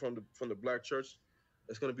people from the black church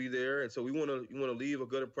that's going to be there, and so we want to leave a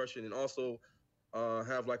good impression, and also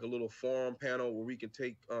have like a little forum panel where we can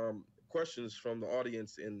take questions from the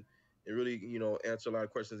audience and really answer a lot of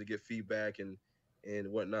questions and get feedback and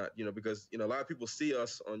whatnot. Because a lot of people see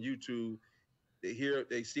us on YouTube,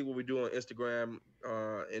 they see what we do on Instagram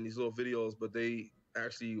and these little videos, but they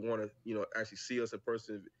actually want to actually see us in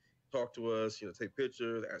person, talk to us, take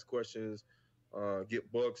pictures, ask questions,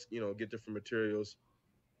 get books, get different materials,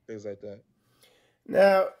 things like that.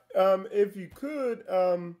 Now, if you could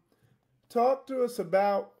talk to us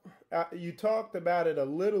about, you talked about it a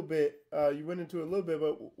little bit. You went into it a little bit,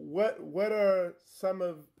 but what are some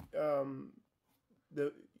of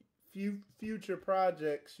the future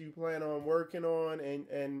projects you plan on working on,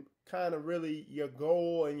 and kind of really your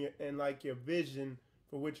goal and like your vision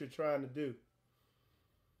for what you're trying to do?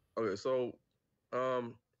 Okay, so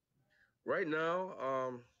right now,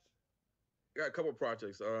 I got a couple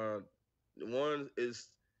projects. One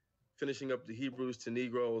is finishing up the Hebrews to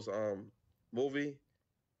Negroes movie,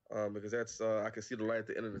 because that's I can see the light at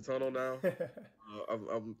the end of the tunnel now.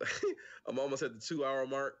 I'm I'm almost at the 2 hour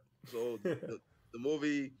mark, so the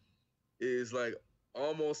movie is like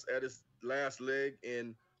almost at its last leg,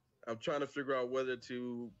 and I'm trying to figure out whether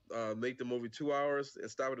to make the movie 2 hours and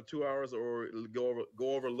stop it at 2 hours, or go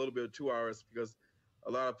over a little bit of 2 hours, because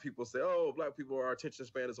a lot of people say, "Oh, black people, our attention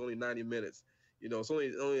span is only 90 minutes." You know, it's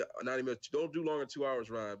only 90 minutes. Don't do longer than 2 hours,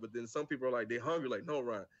 Ryan. But then some people are like, they hungry, like, no,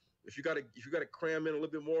 Ryan. If you gotta cram in a little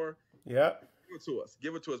bit more, Yep. give it to us.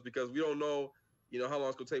 Give it to us because we don't know, how long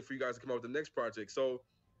it's gonna take for you guys to come out with the next project. So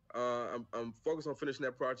I'm focused on finishing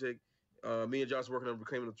that project. Me and Josh are working on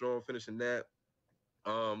Reclaiming the Throne, finishing that.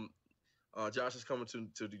 Um, Josh is coming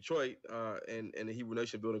to Detroit and the Hebrew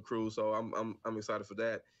Nation building crew, so I'm excited for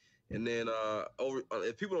that. And then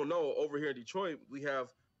if people don't know, over here in Detroit, we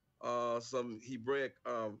have some Hebraic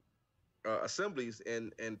assemblies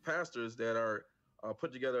and pastors that are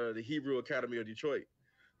put together the Hebrew Academy of Detroit.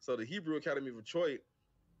 So the Hebrew Academy of Detroit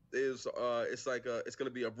is it's going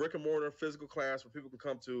to be a brick and mortar physical class where people can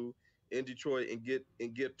come to in Detroit and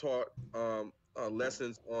get taught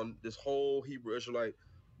lessons on this whole Hebrew Israelite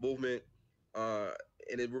movement, and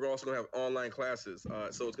then we're also going to have online classes.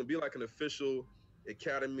 So it's going to be like an official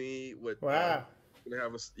academy with Wow. you're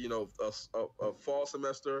going to have a fall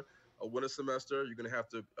semester, a winter semester. You're going to have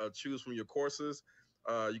to choose from your courses.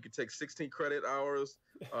 You can take 16 credit hours.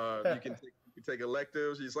 You can take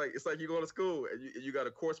electives. It's like you're going to school, and you got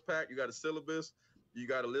a course pack, you got a syllabus, you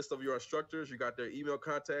got a list of your instructors, you got their email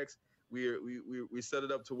contacts. We set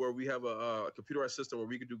it up to where we have a computerized system where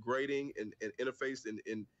we can do grading and interface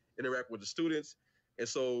and interact with the students. And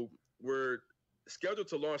so we're scheduled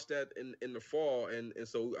to launch that in the fall, and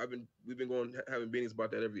so we've been going having meetings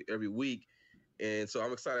about that every week, and so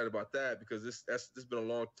I'm excited about that because this been a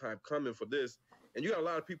long time coming for this. And you got a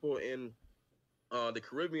lot of people in the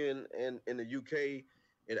Caribbean and in the UK,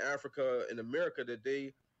 in Africa, in America that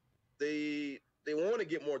they want to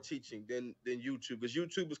get more teaching than YouTube, because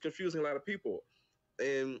YouTube is confusing a lot of people.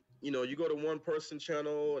 And you go to one person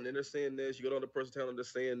channel and then they're saying this, you go to another person channel and they're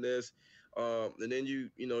saying this, and then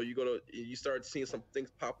you start seeing some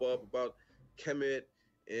things pop up about Kemet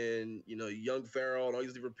and young Pharaoh and all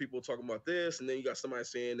these different people talking about this, and then you got somebody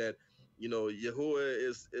saying that Yahuwah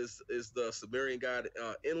is the Sumerian god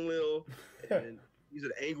Enlil, and he's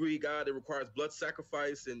an angry god that requires blood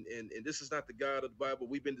sacrifice, and this is not the God of the Bible.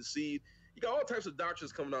 We've been deceived. You got all types of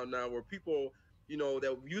doctrines coming out now where people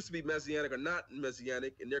that used to be messianic are not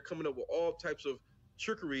messianic, and they're coming up with all types of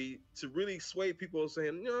trickery to really sway people,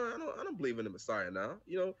 saying, I don't believe in the Messiah now.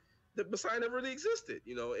 The Messiah never really existed.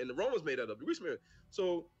 And the Romans made that up. The Greeks made it.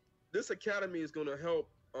 So this academy is going to help.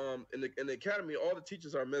 In the academy, all the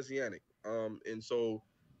teachers are messianic, and so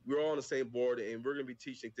we're all on the same board, and we're going to be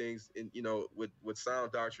teaching things with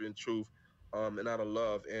sound doctrine and truth, and out of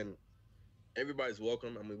love. And everybody's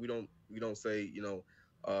welcome. I mean, we don't say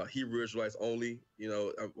Hebrew Israelites only.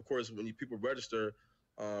 Of course, when people register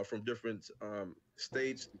from different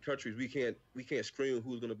states and countries, we can't screen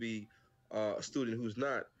who's going to be a student, who's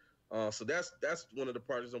not. So that's one of the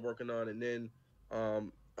projects I'm working on, and then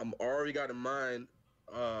I'm already got in mind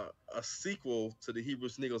a sequel to the Hebrew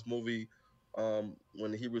To Negroes movie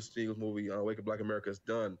when the Hebrew To Negroes movie Wake Up Black America is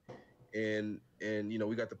done, and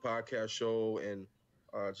we got the podcast show, and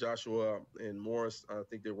Joshua and Morris, I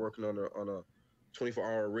think they're working on a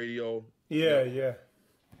 24-hour radio. Yeah.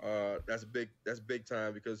 That's big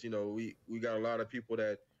time, because we got a lot of people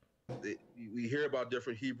that we hear about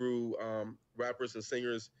different Hebrew rappers and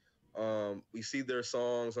singers. We see their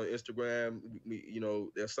songs on Instagram,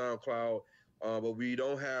 their SoundCloud, but we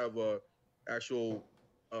don't have a actual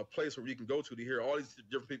place where you can go to hear all these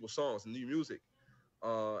different people's songs and new music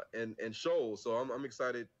and shows. So I'm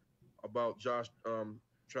excited about Josh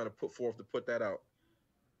trying to put that out.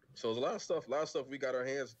 So there's a lot of stuff we got our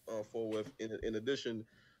hands full with, in addition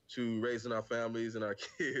to raising our families and our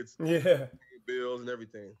kids, Yeah. bills and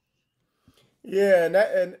everything. Yeah,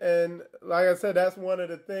 and like I said, that's one of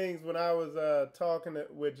the things when I was talking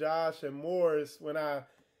with Josh and Morris, when I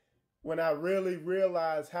really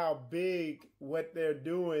realized how big what they're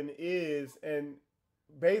doing is, and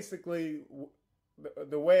basically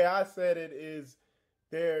the way I said it is,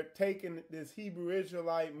 they're taking this Hebrew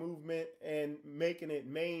Israelite movement and making it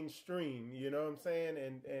mainstream, you know what I'm saying?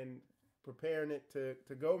 And preparing it to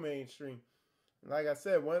go mainstream. Like I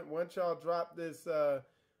said, once y'all drop this,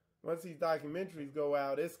 once these documentaries go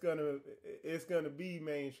out, it's gonna be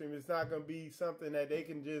mainstream. It's not gonna be something that they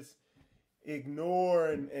can just ignore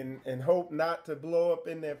and hope not to blow up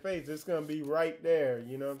in their face. It's gonna be right there,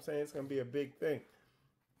 you know what I'm saying? It's gonna be a big thing.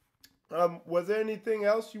 Was there anything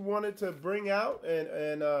else you wanted to bring out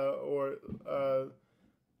or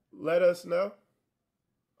let us know?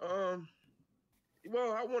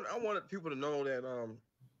 Well, I wanted people to know that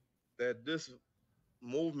that this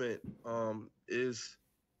movement is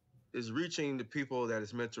reaching the people that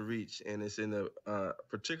it's meant to reach, and it's in a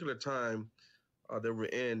particular time that we're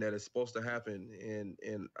in that is supposed to happen,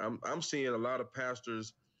 and I'm seeing a lot of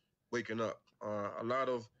pastors waking up. A lot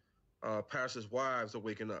of pastors' wives are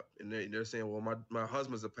waking up, and they're saying, "Well, my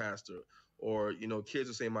husband's a pastor," or kids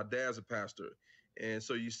are saying, "My dad's a pastor." And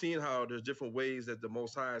so you're seeing how there's different ways that the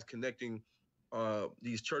Most High is connecting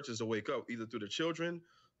these churches to wake up, either through the children,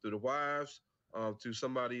 through the wives, to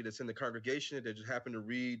somebody that's in the congregation that just happened to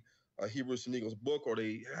read Hebrews To Negroes book, or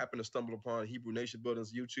they happen to stumble upon Hebrew Nation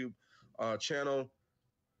Building's YouTube channel.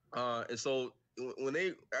 And so when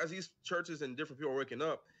as these churches and different people are waking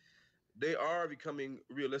up, they are becoming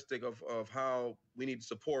realistic of how we need to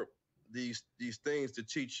support these things to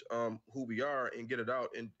teach who we are and get it out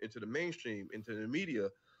into the mainstream, into the media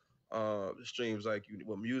streams, like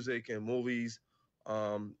music and movies,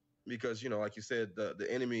 um, because like you said, the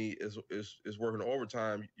enemy is working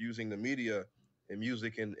overtime using the media and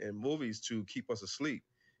music and movies to keep us asleep,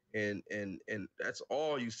 and that's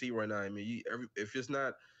all you see right now. I mean, if it's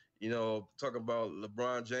not talking about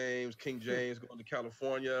LeBron James, King James going to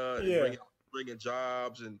California and Yeah. bringing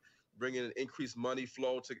jobs and bringing an increased money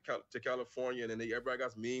flow to California, and then everybody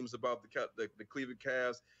got memes about the Cleveland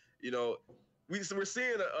Cavs. You know, we're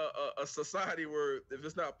seeing a society where if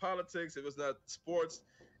it's not politics, if it's not sports,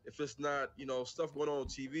 if it's not stuff going on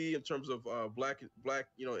TV in terms of black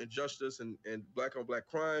injustice and black on black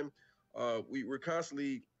crime, we're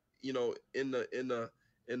constantly in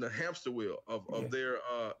the hamster wheel Yeah. of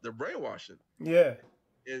their brainwashing, Yeah.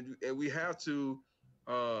 and we have to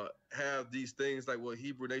have these things like what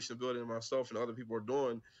Hebrew Nation Building and myself and other people are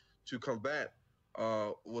doing to combat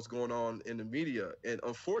what's going on in the media. And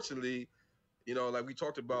unfortunately, like we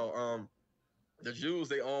talked about, the Jews,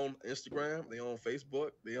 they own Instagram, they own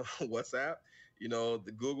Facebook, they own WhatsApp.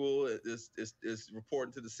 The Google is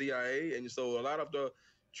reporting to the CIA, and so a lot of the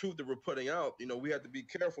truth that we're putting out, we have to be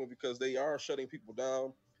careful because they are shutting people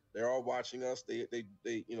down. They are watching us. They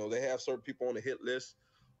have certain people on the hit list,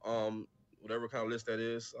 whatever kind of list that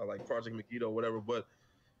is, like Project Megiddo or whatever. But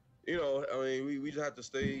I mean, we just have to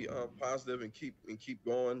stay positive and keep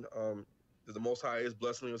going. Because the Most High is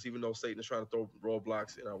blessing us, even though Satan is trying to throw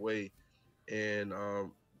roadblocks in our way. And I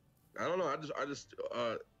don't know.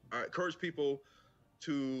 I encourage people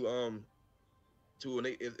to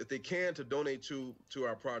if they can, to donate to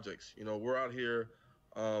our projects. We're out here.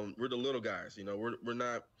 We're the little guys. We're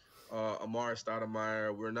not Amari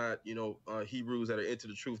Stoudemire. We're not Hebrews that are into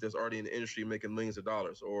the truth that's already in the industry making millions of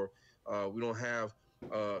dollars. Or we don't have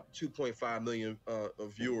 2.5 million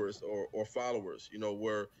of viewers or followers.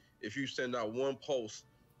 Where if you send out one post,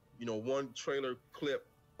 one trailer clip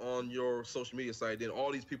on your social media site, then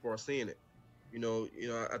all these people are seeing it.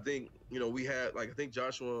 I think we had, like, I think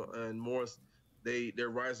Joshua and Morris, they're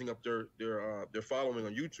rising up their following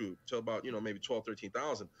on YouTube to about maybe 12,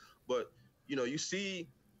 13,000. But you see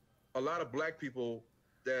a lot of black people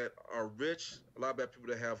that are rich, a lot of black people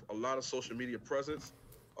that have a lot of social media presence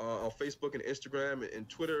on Facebook and Instagram and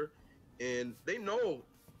Twitter, and they know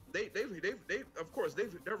they of course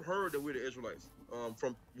they've heard that we're the Israelites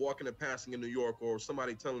from walking and passing in New York, or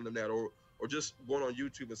somebody telling them that, or just going on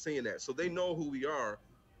YouTube and seeing that. So they know who we are,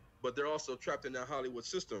 but they're also trapped in that Hollywood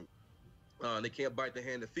system. And they can't bite the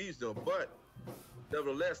hand that feeds them. But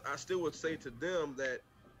nevertheless, I still would say to them that,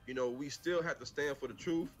 we still have to stand for the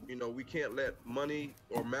truth. We can't let money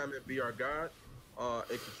or mammon be our God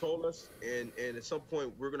and control us. And at some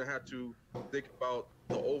point, we're going to have to think about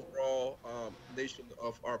the overall nation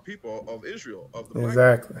of our people, of Israel, of the black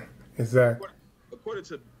people. Exactly. Exactly. According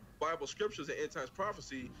to Bible scriptures and end times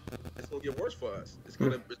prophecy, it's going to get worse for us. It's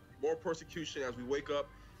going to be more persecution as we wake up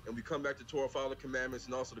and we come back to Torah, follow the commandments,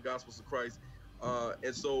 and also the gospels of Christ.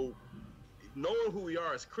 And so knowing who we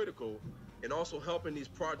are is critical, and also helping these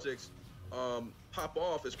projects pop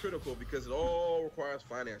off is critical, because it all requires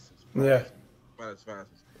finances. Yeah. Finances.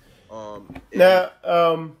 Now,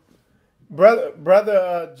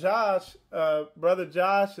 brother Josh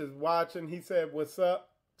is watching. He said, "What's up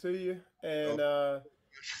to you?" And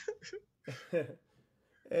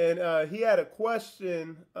and he had a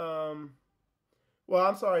question. Well,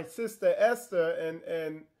 I'm sorry, Sister Esther,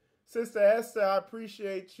 and Sister Esther, I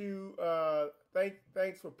appreciate you.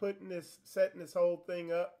 Thanks for setting this whole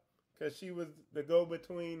thing up, because she was the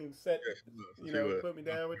go-between who put me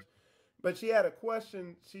down with. But she had a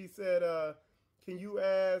question. She said, "Can you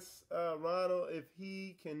ask Ronald if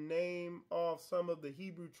he can name off some of the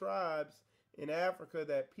Hebrew tribes in Africa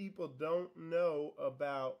that people don't know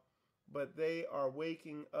about, but they are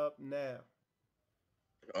waking up now?"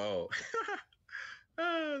 Oh,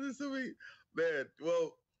 this is me, man.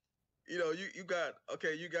 Well, you got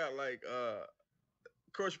like, of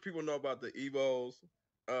course, people know about the Igbos,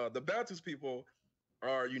 the Baptist people.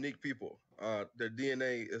 are unique people. Their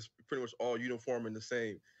DNA is pretty much all uniform and the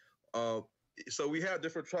same. Uh, so we have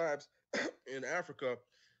different tribes in Africa.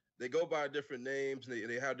 They go by different names.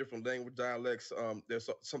 They have different language dialects. They're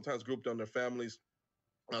sometimes grouped under families.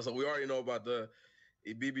 So we already know about the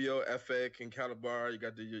Ibibio, Efek, and Calabar. You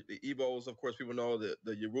got the Igbos, of course, people know the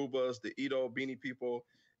Yorubas, the Edo, Bini people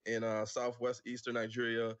in southwest eastern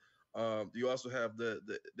Nigeria. You also have the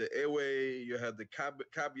Ewe. You have the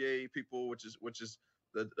Kabye people, which is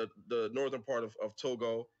the northern part of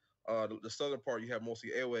Togo. The southern part you have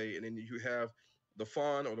mostly Ewe, and then you have the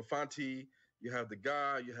Fon or the Fanti. You have the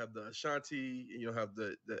Ga. You have the Ashanti. You have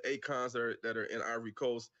the Akons that are in Ivory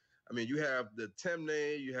Coast. I mean, you have the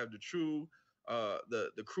Temne. You have the True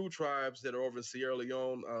the Kru tribes that are over in Sierra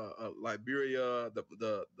Leone, Liberia,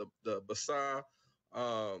 the Bassa,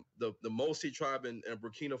 the Mosi tribe in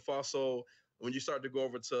Burkina Faso. When you start to go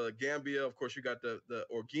over to Gambia, of course, you got the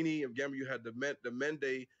Orgini of Gambia. You had the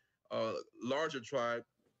Mende, larger tribe,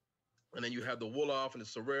 and then you have the Wolof and the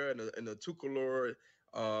Serer and the Tukulor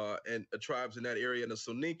and the tribes in that area, and the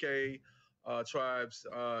Soninke tribes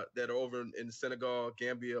that are over in Senegal,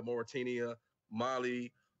 Gambia, Mauritania,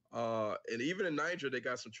 Mali, and even in Niger, they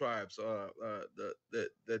got some tribes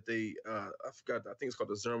that they I forgot. I think it's called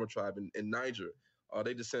the Zerma tribe in Niger.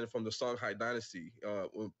 They descended from the Songhai dynasty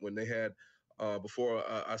when they had before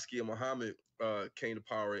Askia Muhammad came to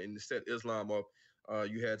power and set Islam up.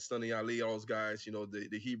 You had Sunni Ali, all those guys,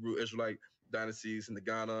 the Hebrew Israelite dynasties in the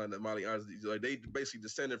Ghana and the Mali dynasties. Like they basically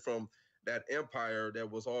descended from that empire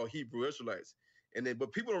that was all Hebrew Israelites. And then,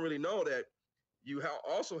 but people don't really know that you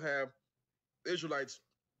also have Israelites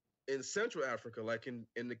in Central Africa, like in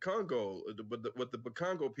the Congo, with the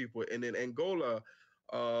Bakongo people, and then Angola,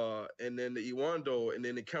 and then the Iwando, and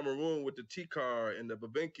then in Cameroon with the Tikar and the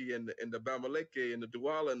Babenki and the Bamaleke and the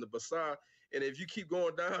Douala and the Bassa. And if you keep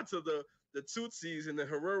going down to the Tutsis and the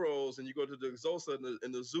Hereros, and you go to the Xhosa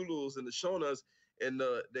and the Zulus and the Shonas and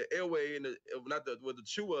the Ewe and not the with the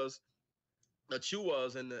Chuas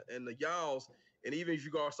and the Yaos, and even if you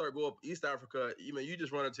go up East Africa, you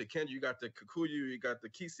just run into Kenya. You got the Kikuyu, you got the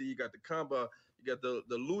Kisi, you got the Kamba, you got the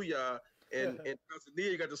Luya, and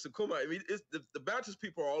Tanzania, you got the Sukuma. I mean, it's the Bantus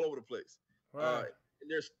people are all over the place. Right.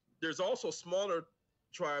 And there's also smaller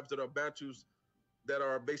tribes that are Bantus that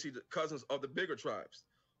are basically the cousins of the bigger tribes.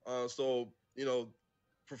 So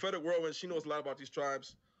Prophetic Whirlwind, she knows a lot about these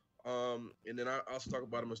tribes. And then I also talk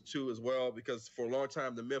about them as well, because for a long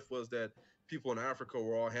time the myth was that people in Africa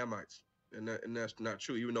were all Hamites, and that's not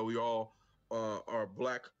true. Even though we all are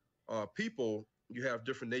black people, you have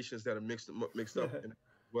different nations that are mixed up in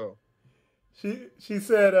well. She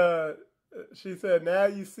said now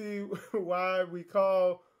you see why we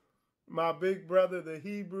call my big brother the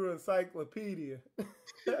Hebrew Encyclopedia.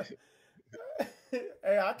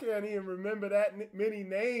 Hey, I can't even remember that many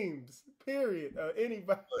names. Period.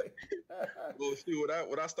 Anybody. Well, see,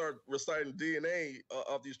 when I start reciting DNA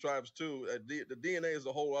of these tribes too, the DNA is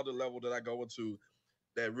a whole other level that I go into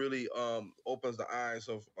that really opens the eyes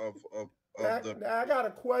of the. Now I got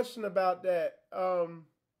a question about that.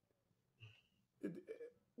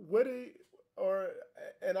 What do you, or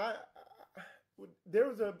and I there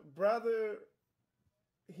was a brother.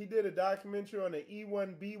 He did a documentary on the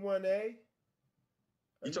E1B1A.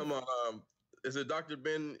 You talking about is it Dr.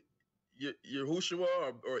 Ben Yehoshua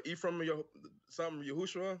or Ephraim something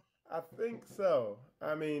Yehoshua? I think so.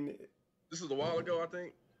 I mean, This is a while ago, I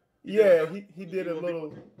think. Yeah, he did a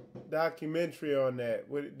little documentary on that.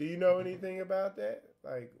 Do you know anything about that?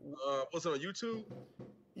 Like, was it on YouTube?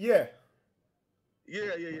 Yeah.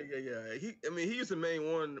 Yeah. He's the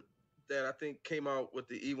main one that I think came out with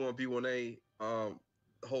the E1B1A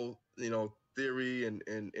whole theory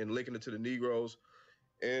and linking it to the Negroes,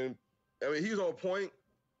 and I mean he's on point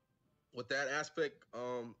with that aspect.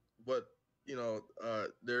 But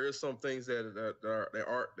there is some things that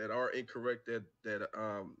are incorrect that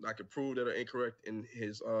I can prove that are incorrect in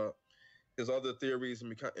his other theories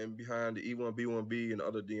and behind the E1B1B and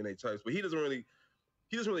other DNA types. But he doesn't really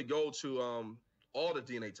go to all the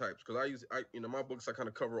DNA types, because my books I kind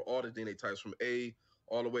of cover all the DNA types from A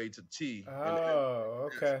all the way to T. Oh,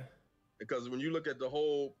 okay. Because when you look at the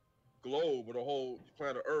whole globe or the whole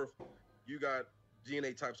planet Earth, you got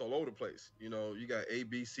DNA types all over the place. You got A,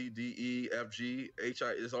 B, C, D, E, F, G, H,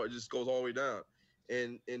 I. It just goes all the way down.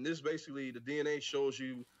 And this basically, the DNA shows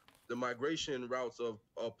you the migration routes of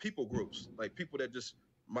people groups, like people that just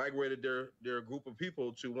migrated their group of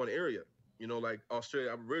people to one area. Like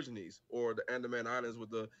Australia Aborigines or the Andaman Islands with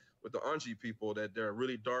the Anji people that they're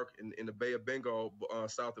really dark in the Bay of Bengal,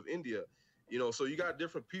 south of India. So you got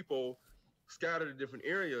different people scattered in different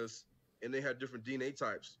areas, and they had different DNA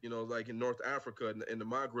types. You know, like in North Africa and in the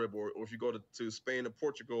Maghreb, or if you go to Spain and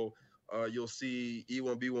Portugal, you'll see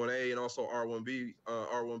E1B1A and also R1B,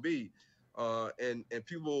 and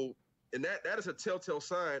people, and that is a telltale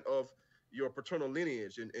sign of your paternal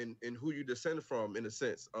lineage and who you descend from in a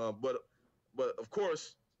sense. But of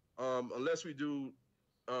course, unless we do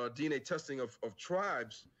DNA testing of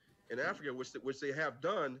tribes in Africa, which they have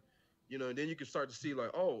done, you know, and then you can start to see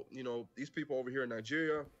like, oh, you know, these people over here in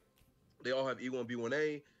Nigeria, they all have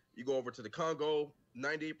E1B1A. You go over to the Congo,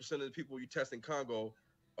 98% of the people you test in Congo,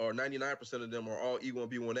 or 99% of them are all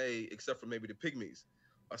E1B1A, except for maybe the pygmies.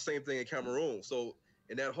 Same thing in Cameroon. So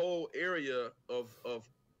in that whole area of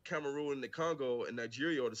Cameroon and the Congo and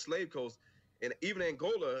Nigeria or the Slave Coast, and even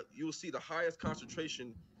Angola, you will see the highest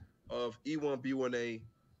concentration of E1B1A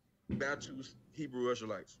Bantus Hebrew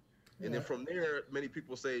Israelites. And then Yeah. from there, many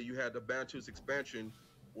people say you had the Bantus expansion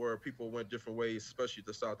where people went different ways, especially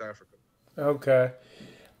to South Africa. Okay.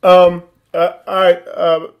 All right.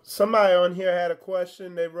 Somebody on here had a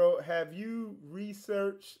question. They wrote, "Have you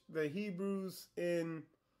researched the Hebrews in?"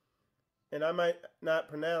 And I might not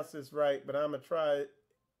pronounce this right, but I'm gonna try it.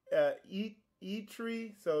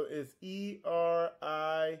 Etria. So it's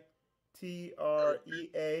Eritrea,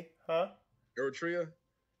 huh? Eritrea,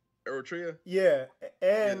 Eritrea. Yeah,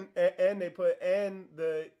 Yeah, and they put and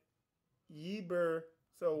the Yibir,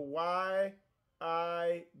 so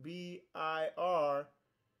Yibir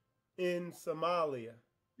in Somalia.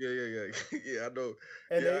 yeah. Yeah, I know.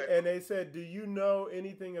 And Yeah, they said, "Do you know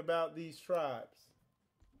anything about these tribes?"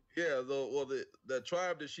 yeah. The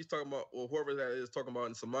tribe that she's talking about, or whoever that is talking about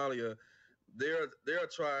in Somalia, they're a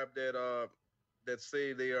tribe that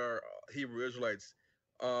say they are Hebrew Israelites,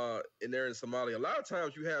 and they're in Somalia. A lot of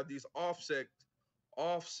times you have these offset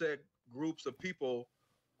groups of people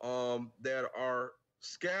that are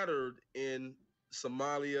scattered in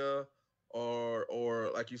Somalia or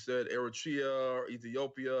like you said, Eritrea or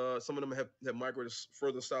Ethiopia. Some of them have migrated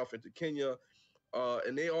further south into Kenya,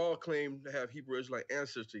 and they all claim to have Hebrew Israelite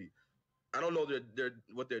ancestry. I don't know their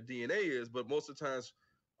what their DNA is, but most of the times,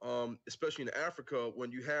 especially in Africa,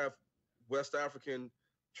 when you have West African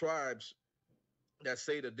tribes that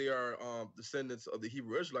say that they are descendants of the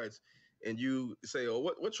Hebrew Israelites, and you say, "Oh,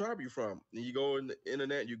 what tribe are you from?" And you go in the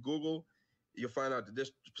internet, you Google, you'll find out that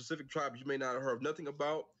this specific tribe you may not have heard nothing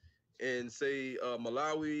about, and say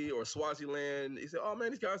Malawi or Swaziland. You say, "Oh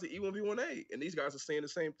man, these guys are E1B1A," and these guys are saying the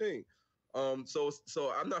same thing. So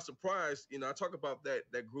I'm not surprised. You know, I talk about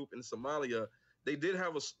that group in Somalia. They did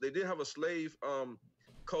have a slave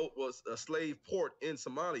coat was a slave port in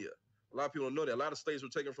Somalia. A lot of people don't know that. A lot of slaves were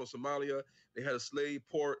taken from Somalia. They had a slave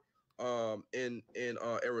port in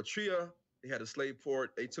Eritrea. They had a slave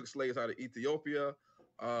port. They took slaves out of Ethiopia.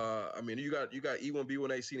 I mean, you got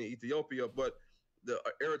E1B1A seen in Ethiopia, but the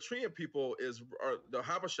Eritrean people are the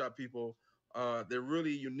Habasha people. They're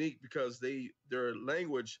really unique because their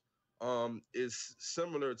language is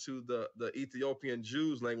similar to the Ethiopian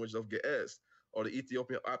Jews language of Ge'ez or the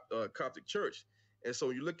Ethiopian Coptic Church. And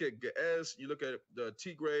so you look at Ge'ez, you look at the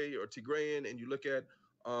Tigray or Tigrayan, and you look at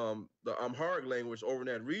the Amharic language over in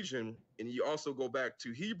that region, and you also go back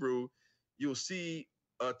to Hebrew, you'll see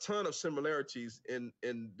a ton of similarities in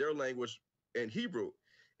their language and Hebrew.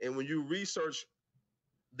 And when you research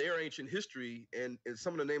their ancient history and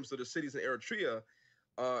some of the names of the cities in Eritrea,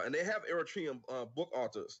 and they have Eritrean book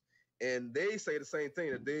authors, and they say the same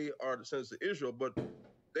thing that they are descendants of Israel, but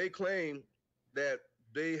they claim that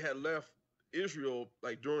they had left Israel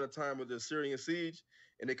like during the time of the Syrian siege,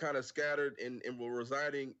 and they kind of scattered and were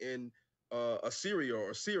residing in Assyria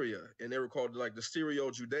or Syria, and they were called like the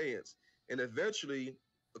Syrio-Judeans. And eventually,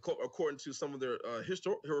 according to some of their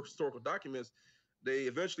historical documents, they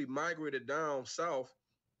eventually migrated down south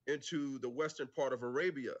into the western part of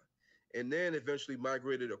Arabia, and then eventually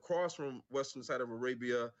migrated across from western side of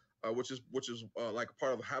Arabia, which is like a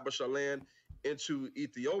part of Habasha land, into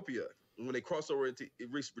Ethiopia. And when they crossed over into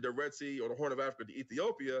reached the Red Sea or the Horn of Africa to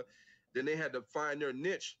Ethiopia, then they had to find their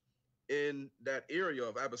niche in that area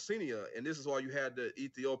of Abyssinia, and this is why you had the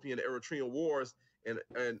Ethiopian Eritrean wars, and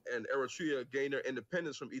Eritrea gained their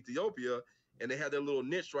independence from Ethiopia, and they had their little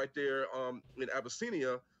niche right there in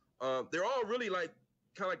Abyssinia. They're all really like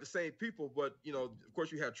kind of like the same people, but you know, of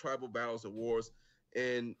course, you have tribal battles and wars,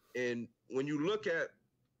 and when you look at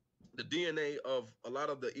the DNA of a lot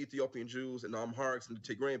of the Ethiopian Jews and the Amharics and the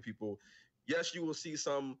Tigrayan people, yes, you will see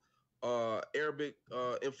some Arabic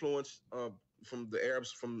influence from the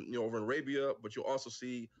Arabs from over in Arabia, but you'll also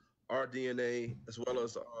see our DNA as well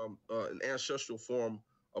as an ancestral form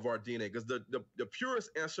of our DNA, because the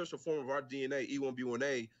purest ancestral form of our DNA,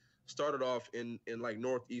 E1B1A, started off in like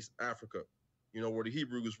Northeast Africa. where the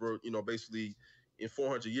Hebrews were, basically in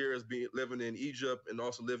 400 years living in Egypt and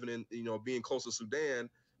also living in, being close to Sudan.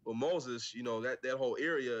 But Moses, that whole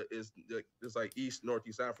area is like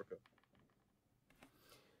Northeast Africa.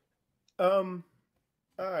 All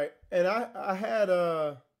right, and I had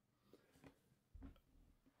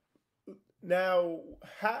now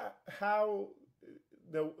how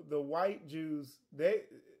the white Jews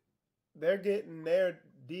they're getting their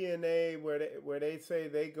DNA where they say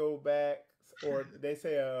they go back, or they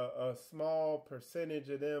say a small percentage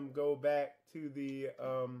of them go back to the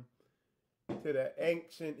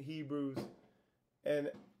ancient Hebrews,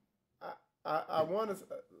 and I want to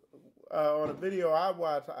on a video I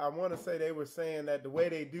watched, I want to say they were saying that the way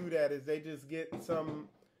they do that is they just get some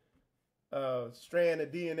strand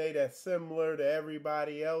of DNA that's similar to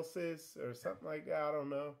everybody else's or something like that. I don't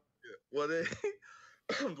know. Yeah. Well,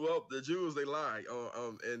 well, the Jews, they lie.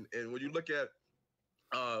 And when you look at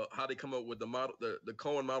how they come up with the model, the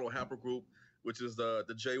Cohen model haplogroup, which is the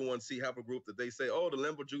J1C haplogroup, that they say, oh, the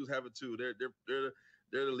Limbo Jews have it too. They're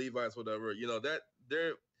the Levites, whatever. That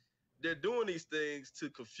they're doing these things to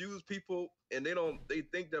confuse people, and they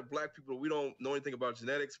think that black people, we don't know anything about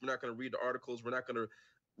genetics. We're not going to read the articles. We're not going to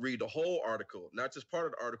read the whole article, not just part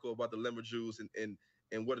of the article about the Limbo Jews and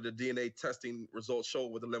what the DNA testing results show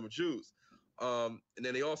with the Limbo Jews. And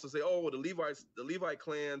then they also say, oh, well, the Levite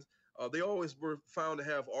clans, they always were found to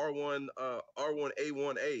have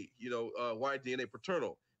R1A1A, Y DNA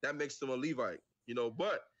paternal. That makes them a Levite,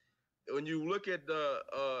 But when you look at the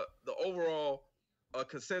overall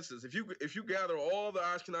consensus, if you gather all the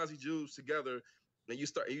Ashkenazi Jews together and you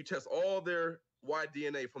test all their Y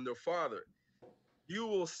DNA from their father, you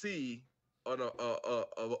will see an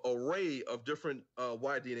array of different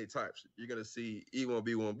Y DNA types. You're going to see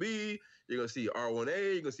E1B1B, you're going to see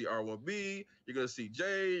R1A, you're going to see R1B, you're going to see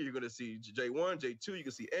J, you're going to see J1, J2, you're going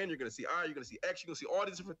to see N, you're going to see I, you're going to see X, you're going to see all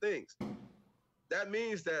these different things. That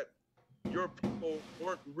means that your people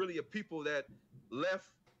weren't really a people that left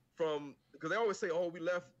from, because they always say, oh, we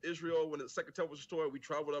left Israel when the Second Temple was destroyed, we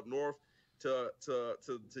traveled up north to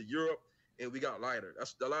Europe and we got lighter.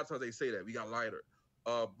 That's a lot of times they say that, we got lighter.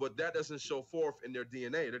 But that doesn't show forth in their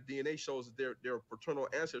DNA. Their DNA shows that their paternal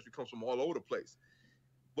ancestry comes from all over the place.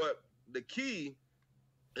 But the key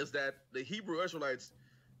is that the Hebrew Israelites,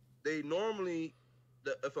 they normally,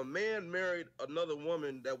 if a man married another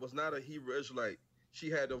woman that was not a Hebrew Israelite, she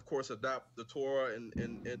had to, of course, adopt the Torah and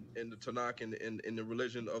the Tanakh and the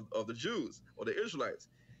religion of the Jews or the Israelites.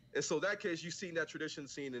 And so that case, you've seen that tradition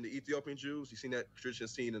seen in the Ethiopian Jews, you've seen that tradition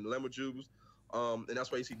seen in the Lemma Jews, and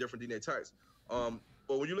that's why you see different DNA types.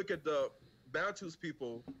 But when you look at the Bantus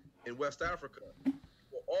people in West Africa,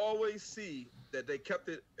 you'll always see that they kept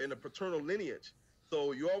it in a paternal lineage.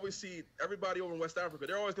 So you always see everybody over in West Africa,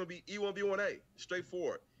 they're always going to be E1B1A,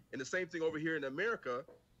 straightforward. And the same thing over here in America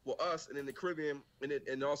for us and in the Caribbean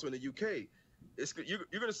and also in the UK. You're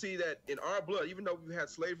going to see that in our blood, even though we had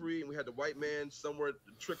slavery and we had the white man somewhere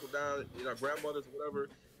trickle down in our grandmothers or whatever,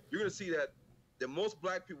 you're going to see that most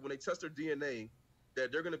black people, when they test their DNA, that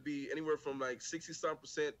they're going to be anywhere from like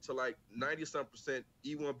 60-some% to like 90-some%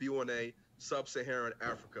 E1B1A, sub-Saharan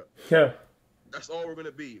Africa. Yeah. That's all we're going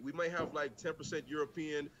to be. We may have like 10%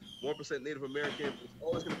 European, 1% Native American. It's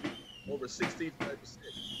always going to be over 65%.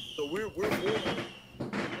 So we're born in West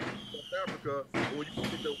Africa. And when you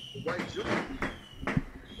look at the white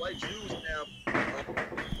Jews have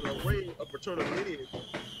an array of paternal lineage.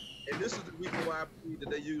 And this is the reason why I believe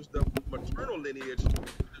that they use the maternal lineage to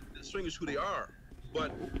distinguish who they are.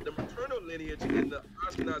 But the maternal lineage in the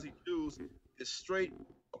Ashkenazi Jews is straight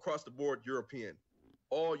across the board European,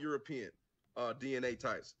 all European DNA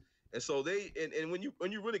types. And so and when you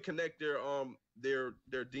really connect their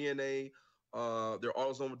DNA, their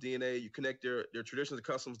autosomal DNA, you connect their traditions and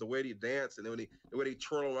customs, the way they dance, and then the way they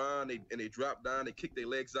twirl around, they drop down, they kick their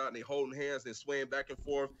legs out, and they holding hands and swaying back and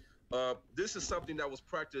forth. This is something that was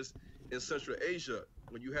practiced in Central Asia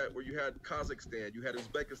where you had Kazakhstan, you had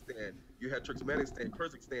Uzbekistan, you had Turkmenistan,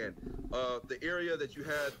 Kyrgyzstan, the area that you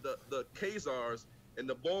had the Khazars and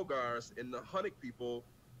the Bulgars and the Hunnic people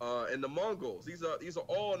and the Mongols. These are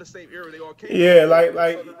all in the same area. They all came from like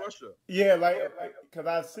Russia. Yeah, like because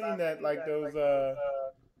I've seen that, like those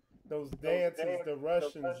dances the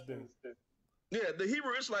Russians do. Yeah, the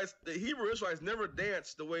Hebrew Israelites never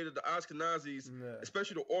danced the way that the Ashkenazis,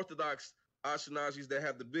 especially the Orthodox Ashkenazis that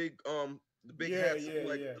have the big hats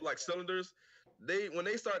like cylinders. When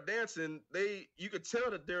they start dancing, you could tell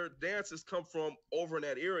that their dances come from over in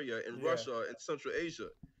that area in Russia and Central Asia.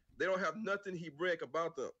 They don't have nothing Hebraic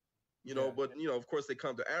about them, but of course they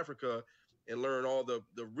come to Africa and learn all the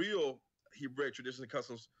real Hebraic traditions and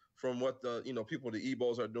customs from what the people, the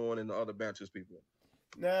Igbos are doing and the other Bantus people.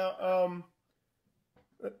 Now,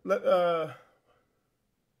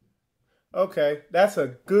 okay, that's a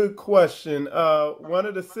good question. One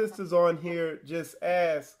of the sisters on here just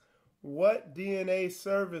asked, what DNA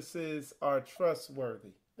services are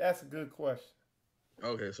trustworthy? That's a good question.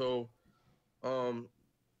 Okay, so um,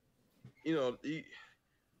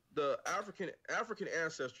 the African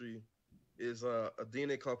Ancestry is a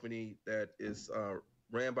DNA company that is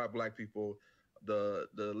ran by Black people. The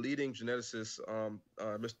leading geneticist,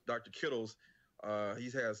 Mr. Dr. Kittles, he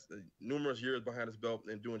has numerous years behind his belt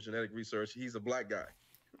in doing genetic research. He's a Black guy.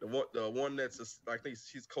 The one that's I think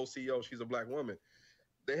she's co-CEO. She's a Black woman.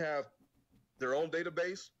 They have their own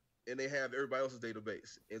database and they have everybody else's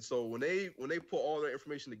database. And so when they put all their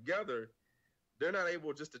information together, they're not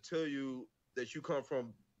able just to tell you that you come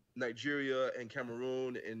from Nigeria and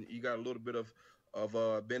Cameroon and you got a little bit of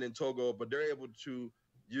Benin, Togo, but they're able to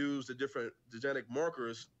use the different genetic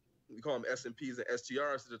markers, we call them SNPs and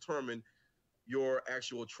STRs, to determine your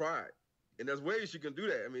actual tribe. And there's ways you can do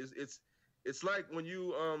that. I mean, it's like when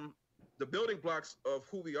you the building blocks of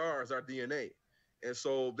who we are is our DNA, and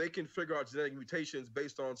so they can figure out genetic mutations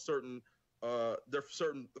based on certain there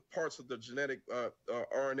certain parts of the genetic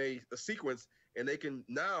RNA sequence, and they can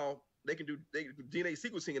do DNA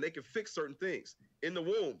sequencing, and they can fix certain things in the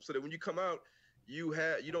womb so that when you come out, you're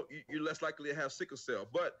less likely to have sickle cell.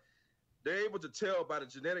 But they're able to tell by the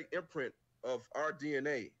genetic imprint of our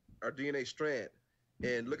DNA strand,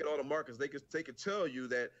 and look at all the markers. They could tell you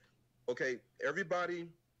that, okay, everybody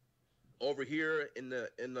over here in the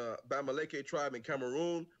Bamileke tribe in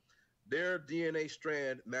Cameroon, their DNA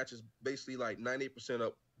strand matches basically like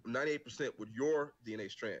 98% with your DNA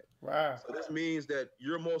strand. Wow. So this means that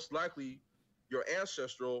you're most likely, your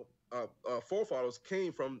ancestral forefathers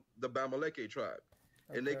came from the Bamileke tribe.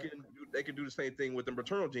 Okay. And they can do the same thing with the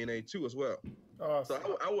maternal DNA too as well. Awesome.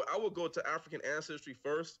 So I would go to African Ancestry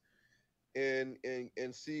first and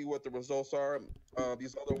see what the results are.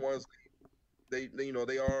 These other ones, they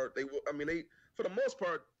for the most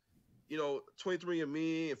part,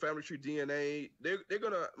 23andMe and Family Tree DNA, they're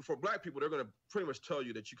gonna, for Black people, they're gonna pretty much tell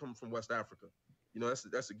you that you come from West Africa.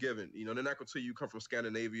 That's a given. They're not gonna tell you come from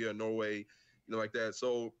Scandinavia, Norway, like that.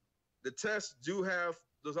 So the tests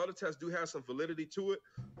those other tests do have some validity to it,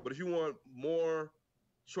 but if you want more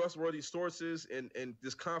trustworthy sources and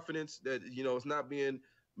this confidence that it's not being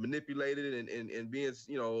manipulated and being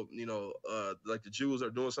like the Jews are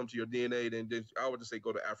doing something to your DNA, then I would just say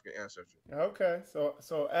go to African Ancestry. Okay,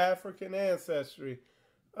 so African Ancestry,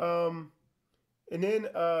 and then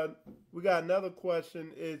we got another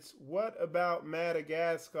question. It's, what about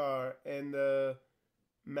Madagascar and the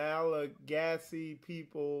Malagasy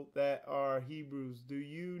people that are Hebrews? Do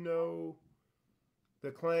you know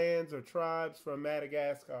the clans or tribes from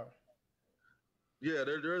Madagascar? Yeah,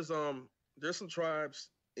 there's some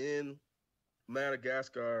tribes in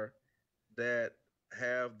Madagascar that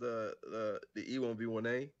have the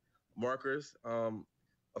E1B1A markers.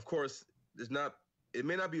 Of course, it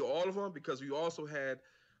may not be all of them, because we also had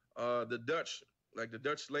the Dutch, like the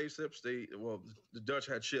Dutch slave ships. The Dutch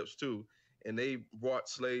had ships too, and they brought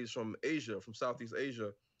slaves from Asia, from Southeast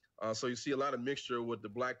Asia. So you see a lot of mixture with the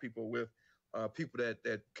Black people with people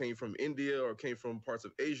that came from India or came from parts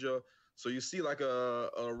of Asia. So you see like an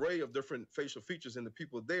array of different facial features in the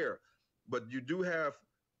people there. But you do have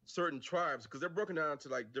certain tribes, because they're broken down to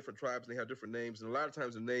like different tribes, and they have different names. And a lot of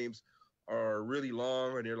times the names are really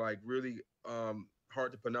long, and they're like really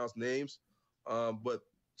hard to pronounce names. But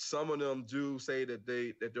some of them do say that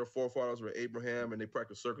their forefathers were Abraham, and they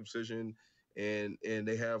practice circumcision, and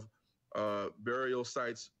they have burial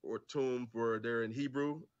sites or tombs where they're in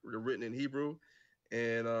Hebrew, they're written in Hebrew.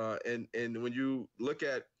 And when you look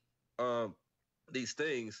at these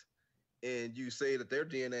things, and you say that their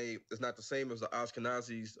DNA is not the same as the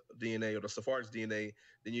Ashkenazi's DNA or the Sephardic DNA,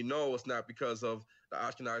 then it's not because of the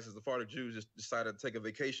Ashkenazi and Sephardic Jews just decided to take a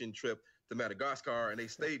vacation trip to Madagascar and they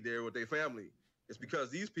stayed there with their family. It's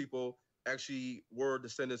because these people actually were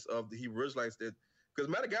descendants of the Hebrew Israelites, because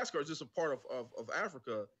Madagascar is just a part of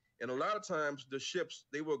Africa. And a lot of times the ships,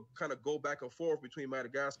 they will kind of go back and forth between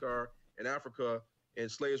Madagascar and Africa,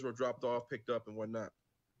 and slaves were dropped off, picked up, and whatnot.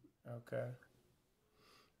 Okay.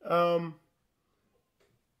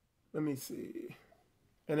 Let me see.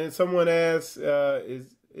 And then someone asks,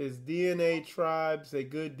 is DNA Tribes a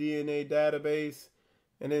good DNA database?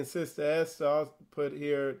 And then Sister Esther put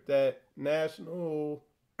here that National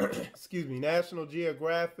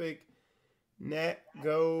Geographic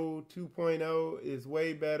NatGo 2.0 is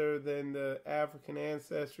way better than the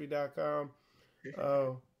AfricanAncestry.com.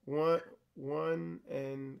 One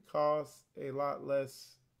and costs a lot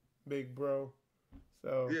less big bro.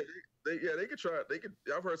 So they could try. They could.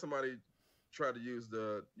 I've heard somebody try to use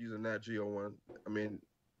the Nat Geo one. I mean,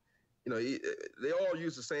 they all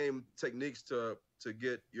use the same techniques to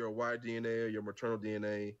get your Y DNA or your maternal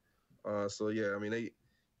DNA. So yeah, I mean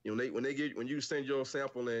when you send your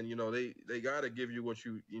sample in, they got to give you what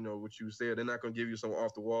you said. They're not going to give you some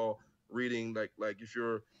off the wall reading like if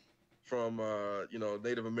you're from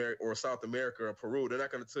Native America or South America or Peru, they're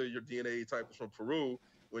not going to tell you your DNA type is from Peru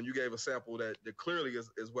when you gave a sample that clearly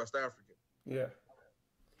is West African. Yeah.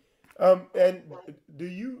 And do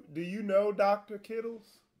you know Dr.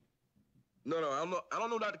 Kittles? No, I don't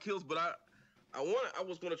know Dr. Kills, but I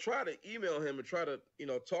was going to try to email him and try to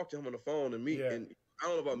talk to him on the phone and meet. Yeah. And I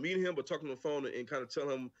don't know about meeting him, but talking on the phone and kind of tell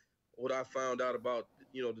him what I found out about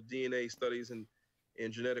the DNA studies and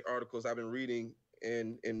genetic articles I've been reading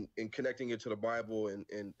and connecting it to the Bible and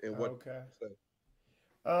what. Okay.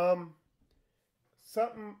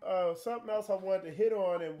 Something else I wanted to hit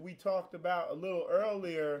on, and we talked about a little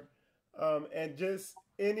earlier, and just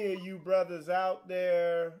any of you brothers out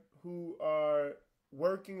there who are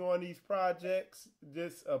working on these projects,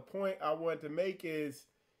 just a point I want to make is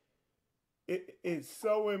it's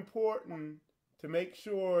so important to make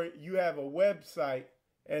sure you have a website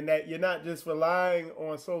and that you're not just relying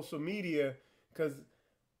on social media, because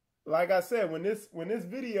like I said, when this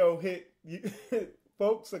video hit,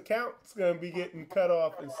 folks' accounts gonna be getting cut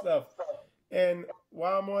off and stuff. And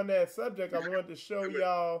while I'm on that subject, I wanted to show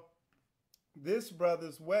y'all this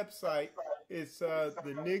brother's website. It's the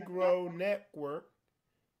Negro Network,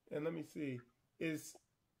 and let me see, it's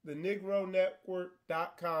the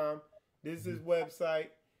negronetwork.com. This is his website.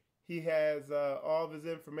 He has all of his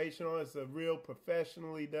information on it. It's a real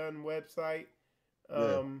professionally done website.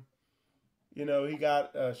 He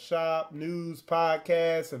got a shop, news,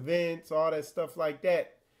 podcasts, events, all that stuff like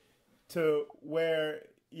that, to where,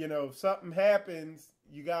 if something happens,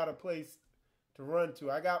 you got a place to run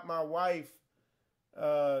to. I got my wife,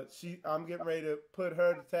 I'm getting ready to put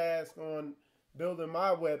her to task on building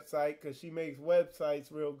my website because she makes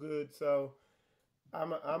websites real good. So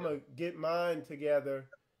I'm going to get mine together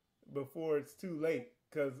before it's too late.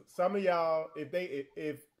 Because some of y'all,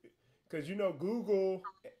 because Google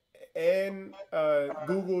and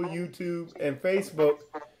Google, YouTube, and Facebook,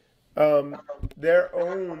 they're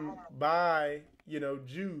owned by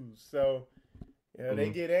Jews. So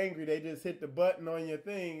they get angry. They just hit the button on your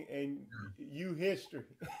thing, and you history.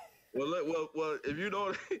 Well. If you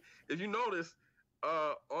notice,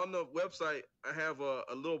 on the website, I have a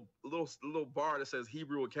little bar that says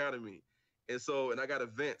Hebrew Academy, and I got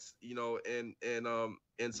events, and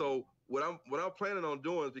so what I'm planning on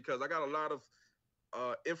doing is, because I got a lot of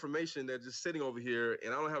information that's just sitting over here,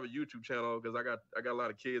 and I don't have a YouTube channel because I got a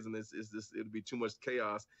lot of kids, and it'll be too much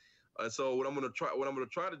chaos. So what I'm gonna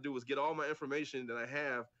try to do is get all my information that I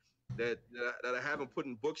have that I haven't put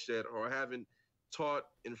in books yet, or I haven't taught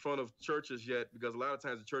in front of churches yet, because a lot of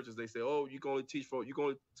times the churches, they say, oh, you can only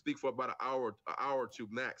speak for about an hour or two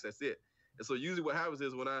max. That's it. And so usually what happens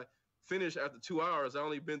is when I finish after 2 hours, I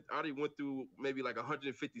already went through maybe like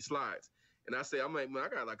 150 slides. And I say, I'm like, man, I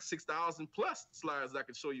got like 6,000 plus slides that I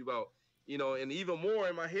can show you about, and even more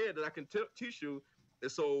in my head that I can teach you.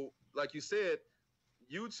 And so, like you said,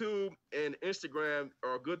 YouTube and Instagram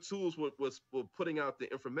are good tools with putting out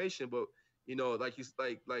the information. But,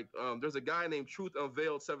 there's a guy named Truth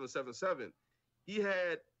Unveiled 777. He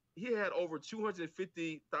had over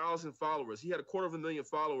 250,000 followers. He had 250,000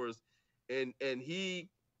 followers. And he,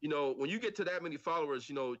 when you get to that many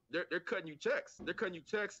followers, they're cutting you checks. They're cutting you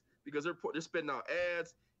checks because they're spitting out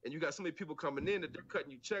ads, and you got so many people coming in that they're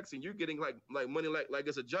cutting you checks, and you're getting like money like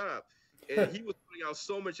it's a job. And he was putting out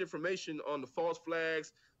so much information on the false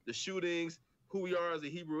flags, the shootings, who we are as the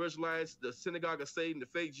Hebrew Israelites, the synagogue of Satan, the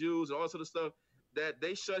fake Jews, and all sort of stuff, that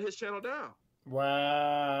they shut his channel down.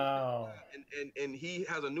 Wow. And he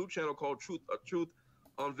has a new channel called Truth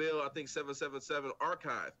Unveiled, I think 777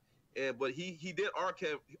 Archive. But he did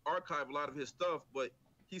archive a lot of his stuff, but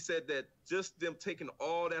he said that just them taking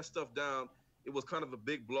all that stuff down, it was kind of a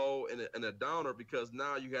big blow and a downer, because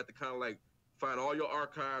now you have to kind of like find all your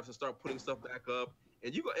archives and start putting stuff back up.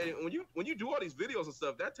 And when you do all these videos and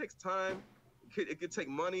stuff, that takes time. It could take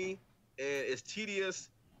money, and it's tedious.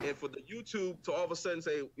 And for the YouTube to all of a sudden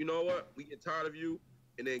say, you know what, we get tired of you,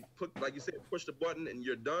 and then like you said, push the button and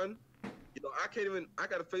you're done. I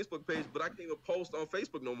got a Facebook page, but I can't even post on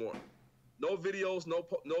Facebook no more. No videos, no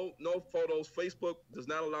photos. Facebook does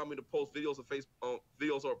not allow me to post videos or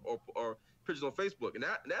pictures on Facebook, and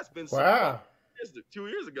that's been 2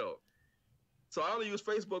 years ago. So I only use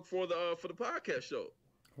Facebook for the podcast show.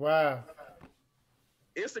 Wow.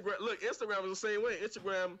 Instagram. Look, Instagram is the same way.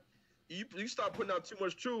 Instagram, you start putting out too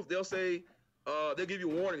much truth, they'll say, they'll give you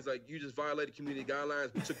warnings like you just violated community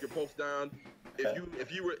guidelines. We took your post down.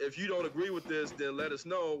 If you don't agree with this, then let us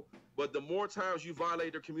know. But the more times you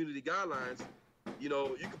violate their community guidelines, you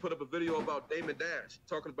can put up a video about Damon Dash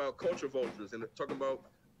talking about culture vultures and talking about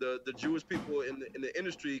the Jewish people in the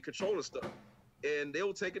industry controlling stuff, and they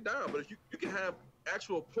will take it down. But if you can have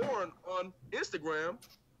actual porn on Instagram,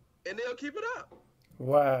 and they'll keep it up.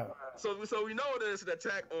 Wow. So we know that it's an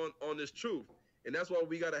attack on this truth, and that's why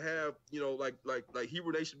we got to have, like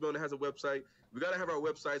Hebrew Nation Building has a website. We got to have our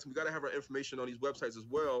websites. We got to have our information on these websites as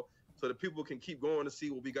well, so that people can keep going to see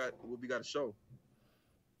what we got to show.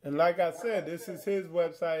 And like I said, this is his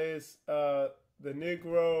website. It's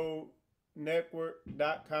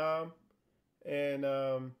thenegronetwork.com, and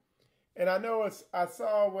I know I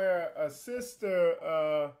saw where a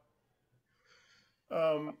sister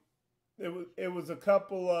it was a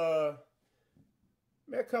couple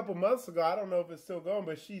months ago. I don't know if it's still going,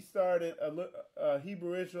 but she started a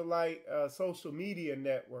Hebrew Israelite social media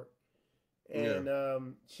network,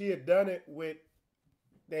 and she had done it with.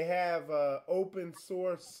 They have open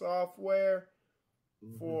source software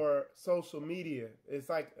for social media. It's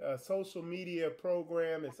like a social media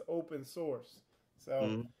program. It's open source,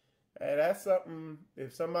 so. And that's something.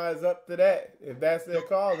 If somebody's up to that, if that's their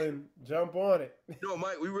call, then jump on it.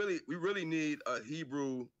 Mike, we really need a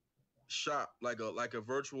Hebrew shop, like a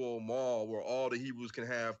virtual mall where all the Hebrews can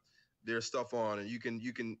have their stuff on, and you can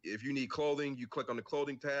if you need clothing, you click on the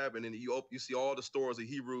clothing tab, and then you see all the stores of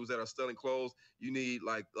Hebrews that are selling clothes. You need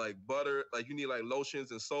like butter, like you need like lotions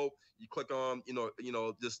and soap. You click on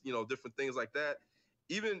just different things like that.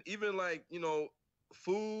 Even like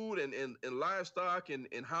food and livestock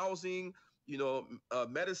and housing,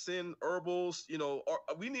 medicine, herbals,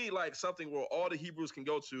 we need like something where all the Hebrews can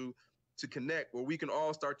go to connect, where we can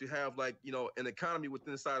all start to have like, an economy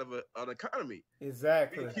within the side of an economy.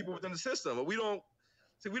 Exactly. We can keep it within the system. But we don't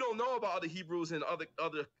know about other Hebrews in other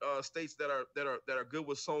states that are good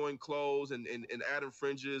with sewing clothes and adding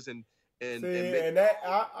fringes and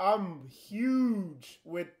I'm huge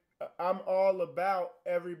with. I'm all about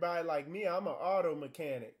everybody like me. I'm an auto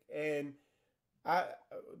mechanic, and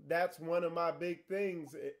that's one of my big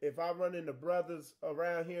things. If I run into brothers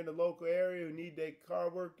around here in the local area who need their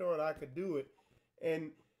car worked on, I could do it.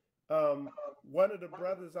 And one of the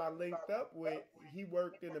brothers I linked up with, he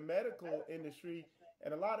worked in the medical industry,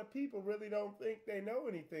 and a lot of people really don't think they know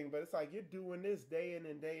anything, but it's like you're doing this day in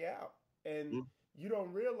and day out, and you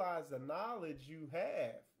don't realize the knowledge you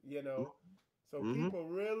have, So people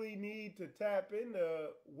really need to tap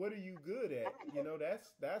into what are you good at?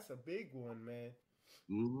 That's a big one, man.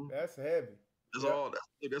 That's heavy.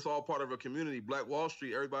 That's all part of a community. Black Wall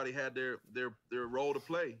Street, everybody had their role to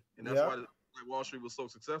play, and that's why Black Wall Street was so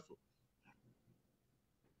successful.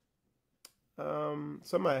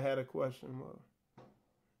 Somebody had a question.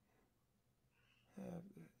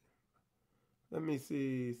 Let me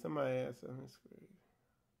see. Somebody asked on his screen.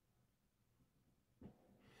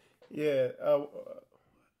 Yeah.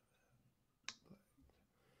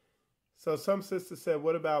 So some sister said,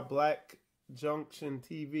 "What about Black Junction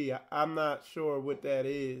TV?" I'm not sure what that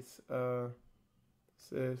is.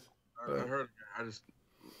 Sis. I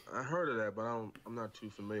heard of that, but I'm not too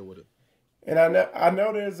familiar with it. And I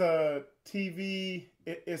know there's a TV.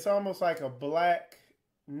 It's almost like a black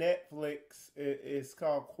Netflix. It's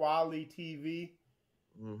called Quality TV,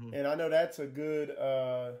 and I know that's a good.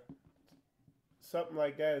 Something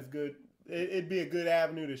like that is good. It'd be a good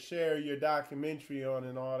avenue to share your documentary on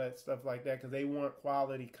and all that stuff like that, because they want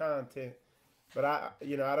quality content. But I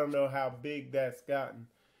don't know how big that's gotten.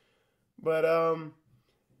 But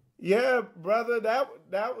yeah, brother, that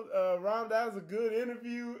Ron, that was a good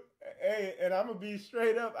interview. Hey, and I'm gonna be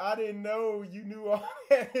straight up. I didn't know you knew all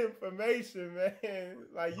that information, man.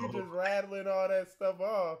 Like you just rattling all that stuff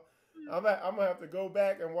off. I'm gonna have to go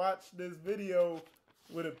back and watch this video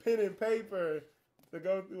with a pen and paper to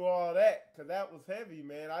go through all that, because that was heavy,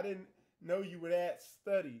 man. I didn't know you were that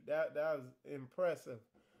studied. That was impressive.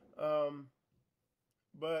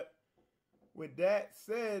 But with that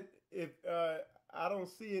said, if I don't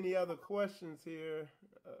see any other questions here.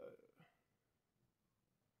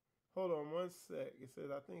 Hold on one sec. It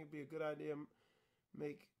says, I think it'd be a good idea to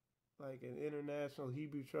make like an international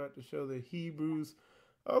Hebrew chart to show the Hebrews.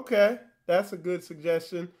 Okay, that's a good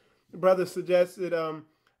suggestion. The brother suggested,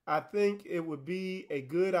 I think it would be a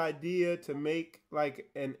good idea to make like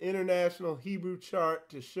an international Hebrew chart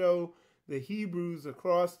to show the Hebrews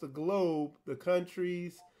across the globe, the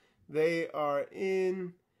countries they are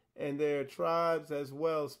in, and their tribes as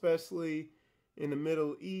well, especially in the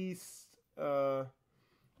Middle East.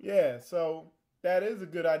 Yeah, so that is a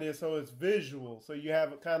good idea. So it's visual. So you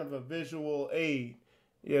have a kind of a visual aid,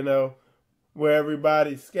 you know, where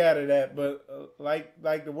everybody's scattered at. But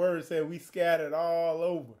like the word said, we scattered all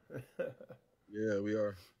over. Yeah, we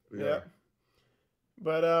are. We Yeah. are.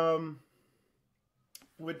 But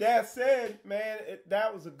with that said, man,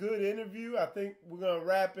 that was a good interview. I think we're gonna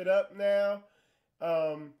wrap it up now.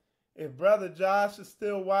 Um, if Brother Josh is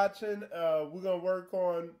still watching, we're gonna work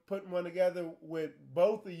on putting one together with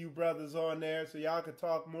both of you brothers on there, so y'all can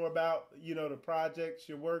talk more about the projects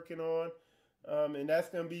you're working on, and that's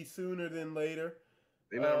gonna be sooner than later.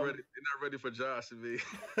 They're not ready. They're not ready for Josh and me.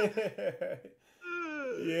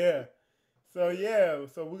 Yeah. So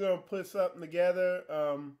we're gonna put something together.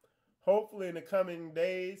 Hopefully in the coming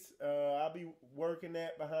days, I'll be working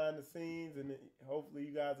that behind the scenes, and hopefully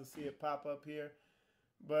you guys will see it pop up here.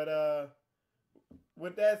 But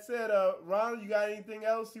with that said, Ronald, you got anything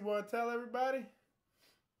else you want to tell everybody?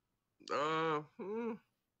 No.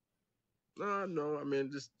 I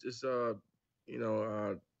mean, just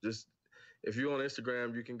if you're on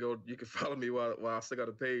Instagram, you can follow me while I still got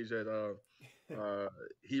a page at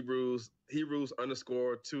Hebrews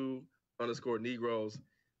 _to Negroes.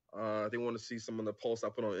 They want to see some of the posts I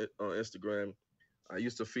put on Instagram. I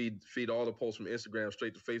used to feed all the posts from Instagram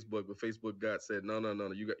straight to Facebook, but Facebook said no.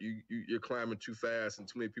 You're climbing too fast, and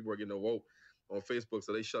too many people are getting awoke on Facebook,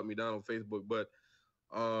 so they shut me down on Facebook. But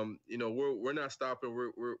we're not stopping.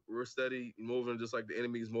 We're steady moving, just like the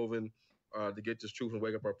enemy's moving, to get this truth and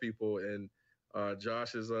wake up our people. And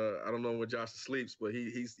Josh is I don't know when Josh sleeps, but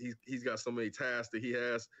he's got so many tasks that he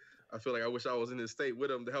has. I feel like I wish I was in his state with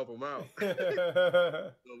him to help him out.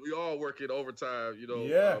 We all work it overtime,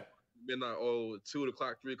 Yeah. Midnight, 2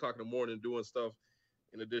 o'clock, 3 o'clock in the morning, doing stuff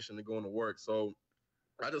in addition to going to work. So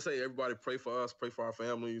I just say everybody pray for us, pray for our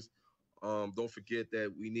families. Don't forget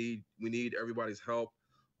that we need everybody's help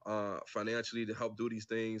financially to help do these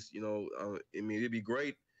things. I mean, it'd be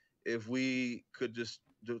great if we could just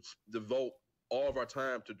devote all of our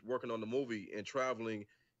time to working on the movie and traveling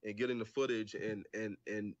and getting the footage and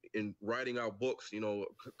writing out books.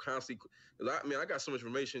 Constantly. I got so much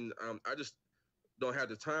information. I just don't have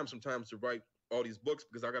the time sometimes to write all these books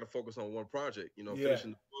because I got to focus on one project. Yeah.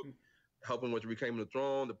 Finishing the book, helping with Reclaiming the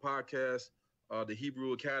Throne, the podcast, the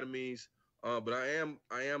Hebrew Academies. But I am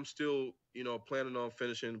still, planning on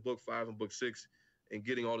finishing book 5 and book 6 and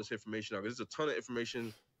getting all this information out. There's a ton of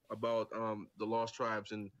information about the lost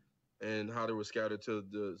tribes and how they were scattered to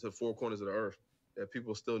the 4 corners of the earth that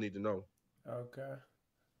people still need to know. Okay.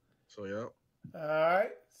 So yeah. All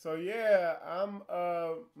right. So yeah, I'm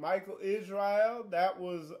Michael Israel. That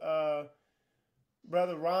was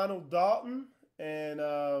Brother Ronald Dalton, and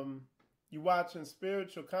you watching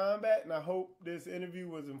Spiritual Combat, and I hope this interview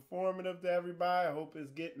was informative to everybody. I hope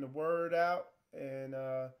it's getting the word out, and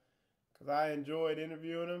because I enjoyed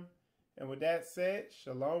interviewing him. And with that said,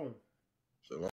 shalom. Shalom.